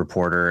 Raptors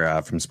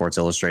reporter from Sports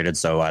Illustrated.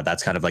 So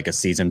that's kind of like a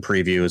season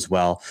preview as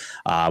well.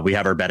 We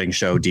have our betting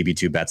show,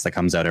 DB2 Bets, that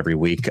comes out every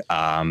week.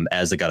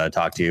 As I got to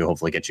talk to you,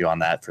 hopefully get you on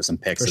that for some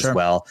picks as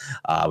well.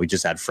 We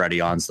just had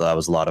Freddie on, so that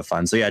was a lot of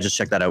fun. So just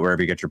check that out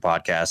wherever you get your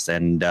podcast,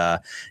 and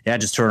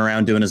just turn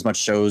around doing as much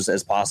shows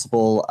as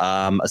possible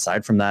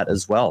aside from that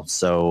as well.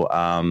 So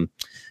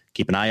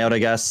keep an eye out, I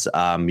guess.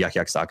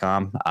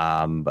 Yuckyucks.com.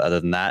 But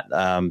other than that,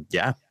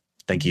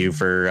 thank you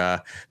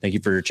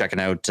for checking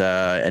out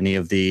any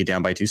of the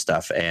Down by Two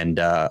stuff, and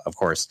of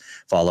course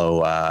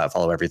follow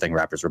everything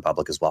Raptors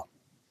Republic as well.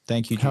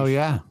 Thank you. Hell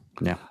yeah.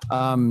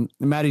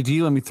 Maddie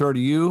D, let me throw to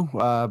you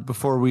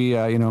before we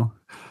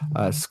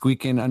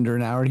squeak in under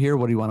an hour here.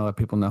 What do you want to let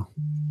people know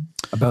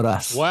about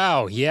us?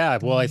 Wow. Yeah.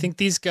 Well, I think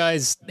these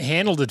guys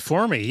handled it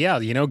for me. Yeah.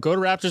 Go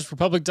to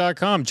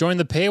raptorsrepublic.com, join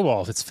the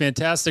paywall. It's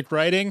fantastic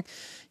writing.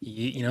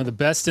 The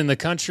best in the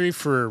country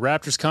for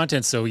Raptors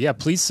content. So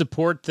please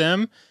support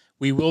them.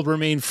 We will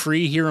remain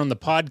free here on the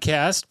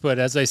podcast. But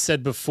as I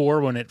said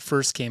before, when it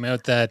first came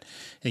out, that,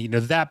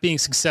 that being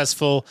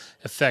successful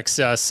affects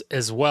us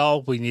as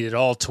well. We need it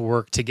all to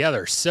work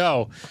together.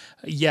 So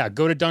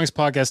go to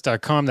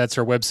dungspodcast.com. That's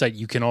our website.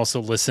 You can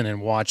also listen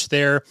and watch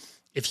there.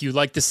 If you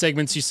like the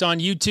segments you saw on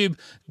YouTube,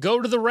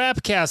 go to the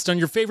Rapcast on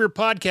your favorite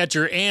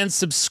podcatcher and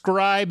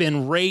subscribe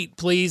and rate,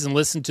 please, and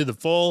listen to the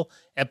full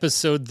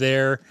episode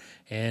there.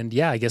 And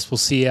I guess we'll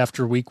see you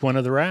after week 1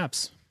 of the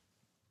Raps.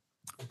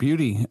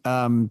 Beauty.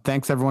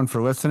 Thanks everyone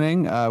for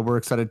listening. We're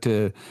excited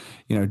to,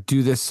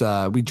 do this.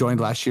 We joined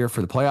last year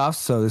for the playoffs,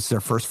 so this is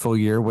our first full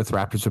year with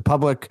Raptors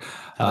Republic.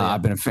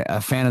 I've been a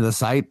fan of the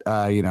site,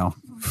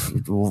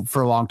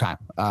 for a long time,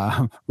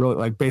 really,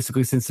 like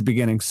basically since the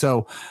beginning.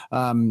 So,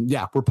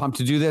 we're pumped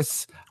to do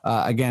this.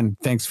 Again,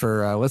 thanks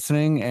for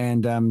listening,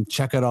 and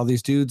check out all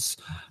these dudes.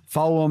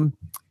 Follow them.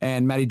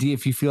 And Maddie D,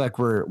 if you feel like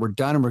we're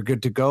done and we're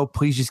good to go,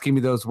 please just give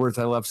me those words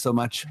I love so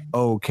much.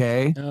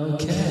 Okay.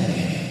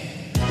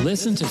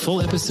 Listen to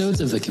full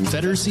episodes of the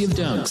Confederacy of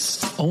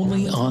Dunks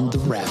only on the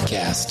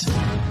Rapcast.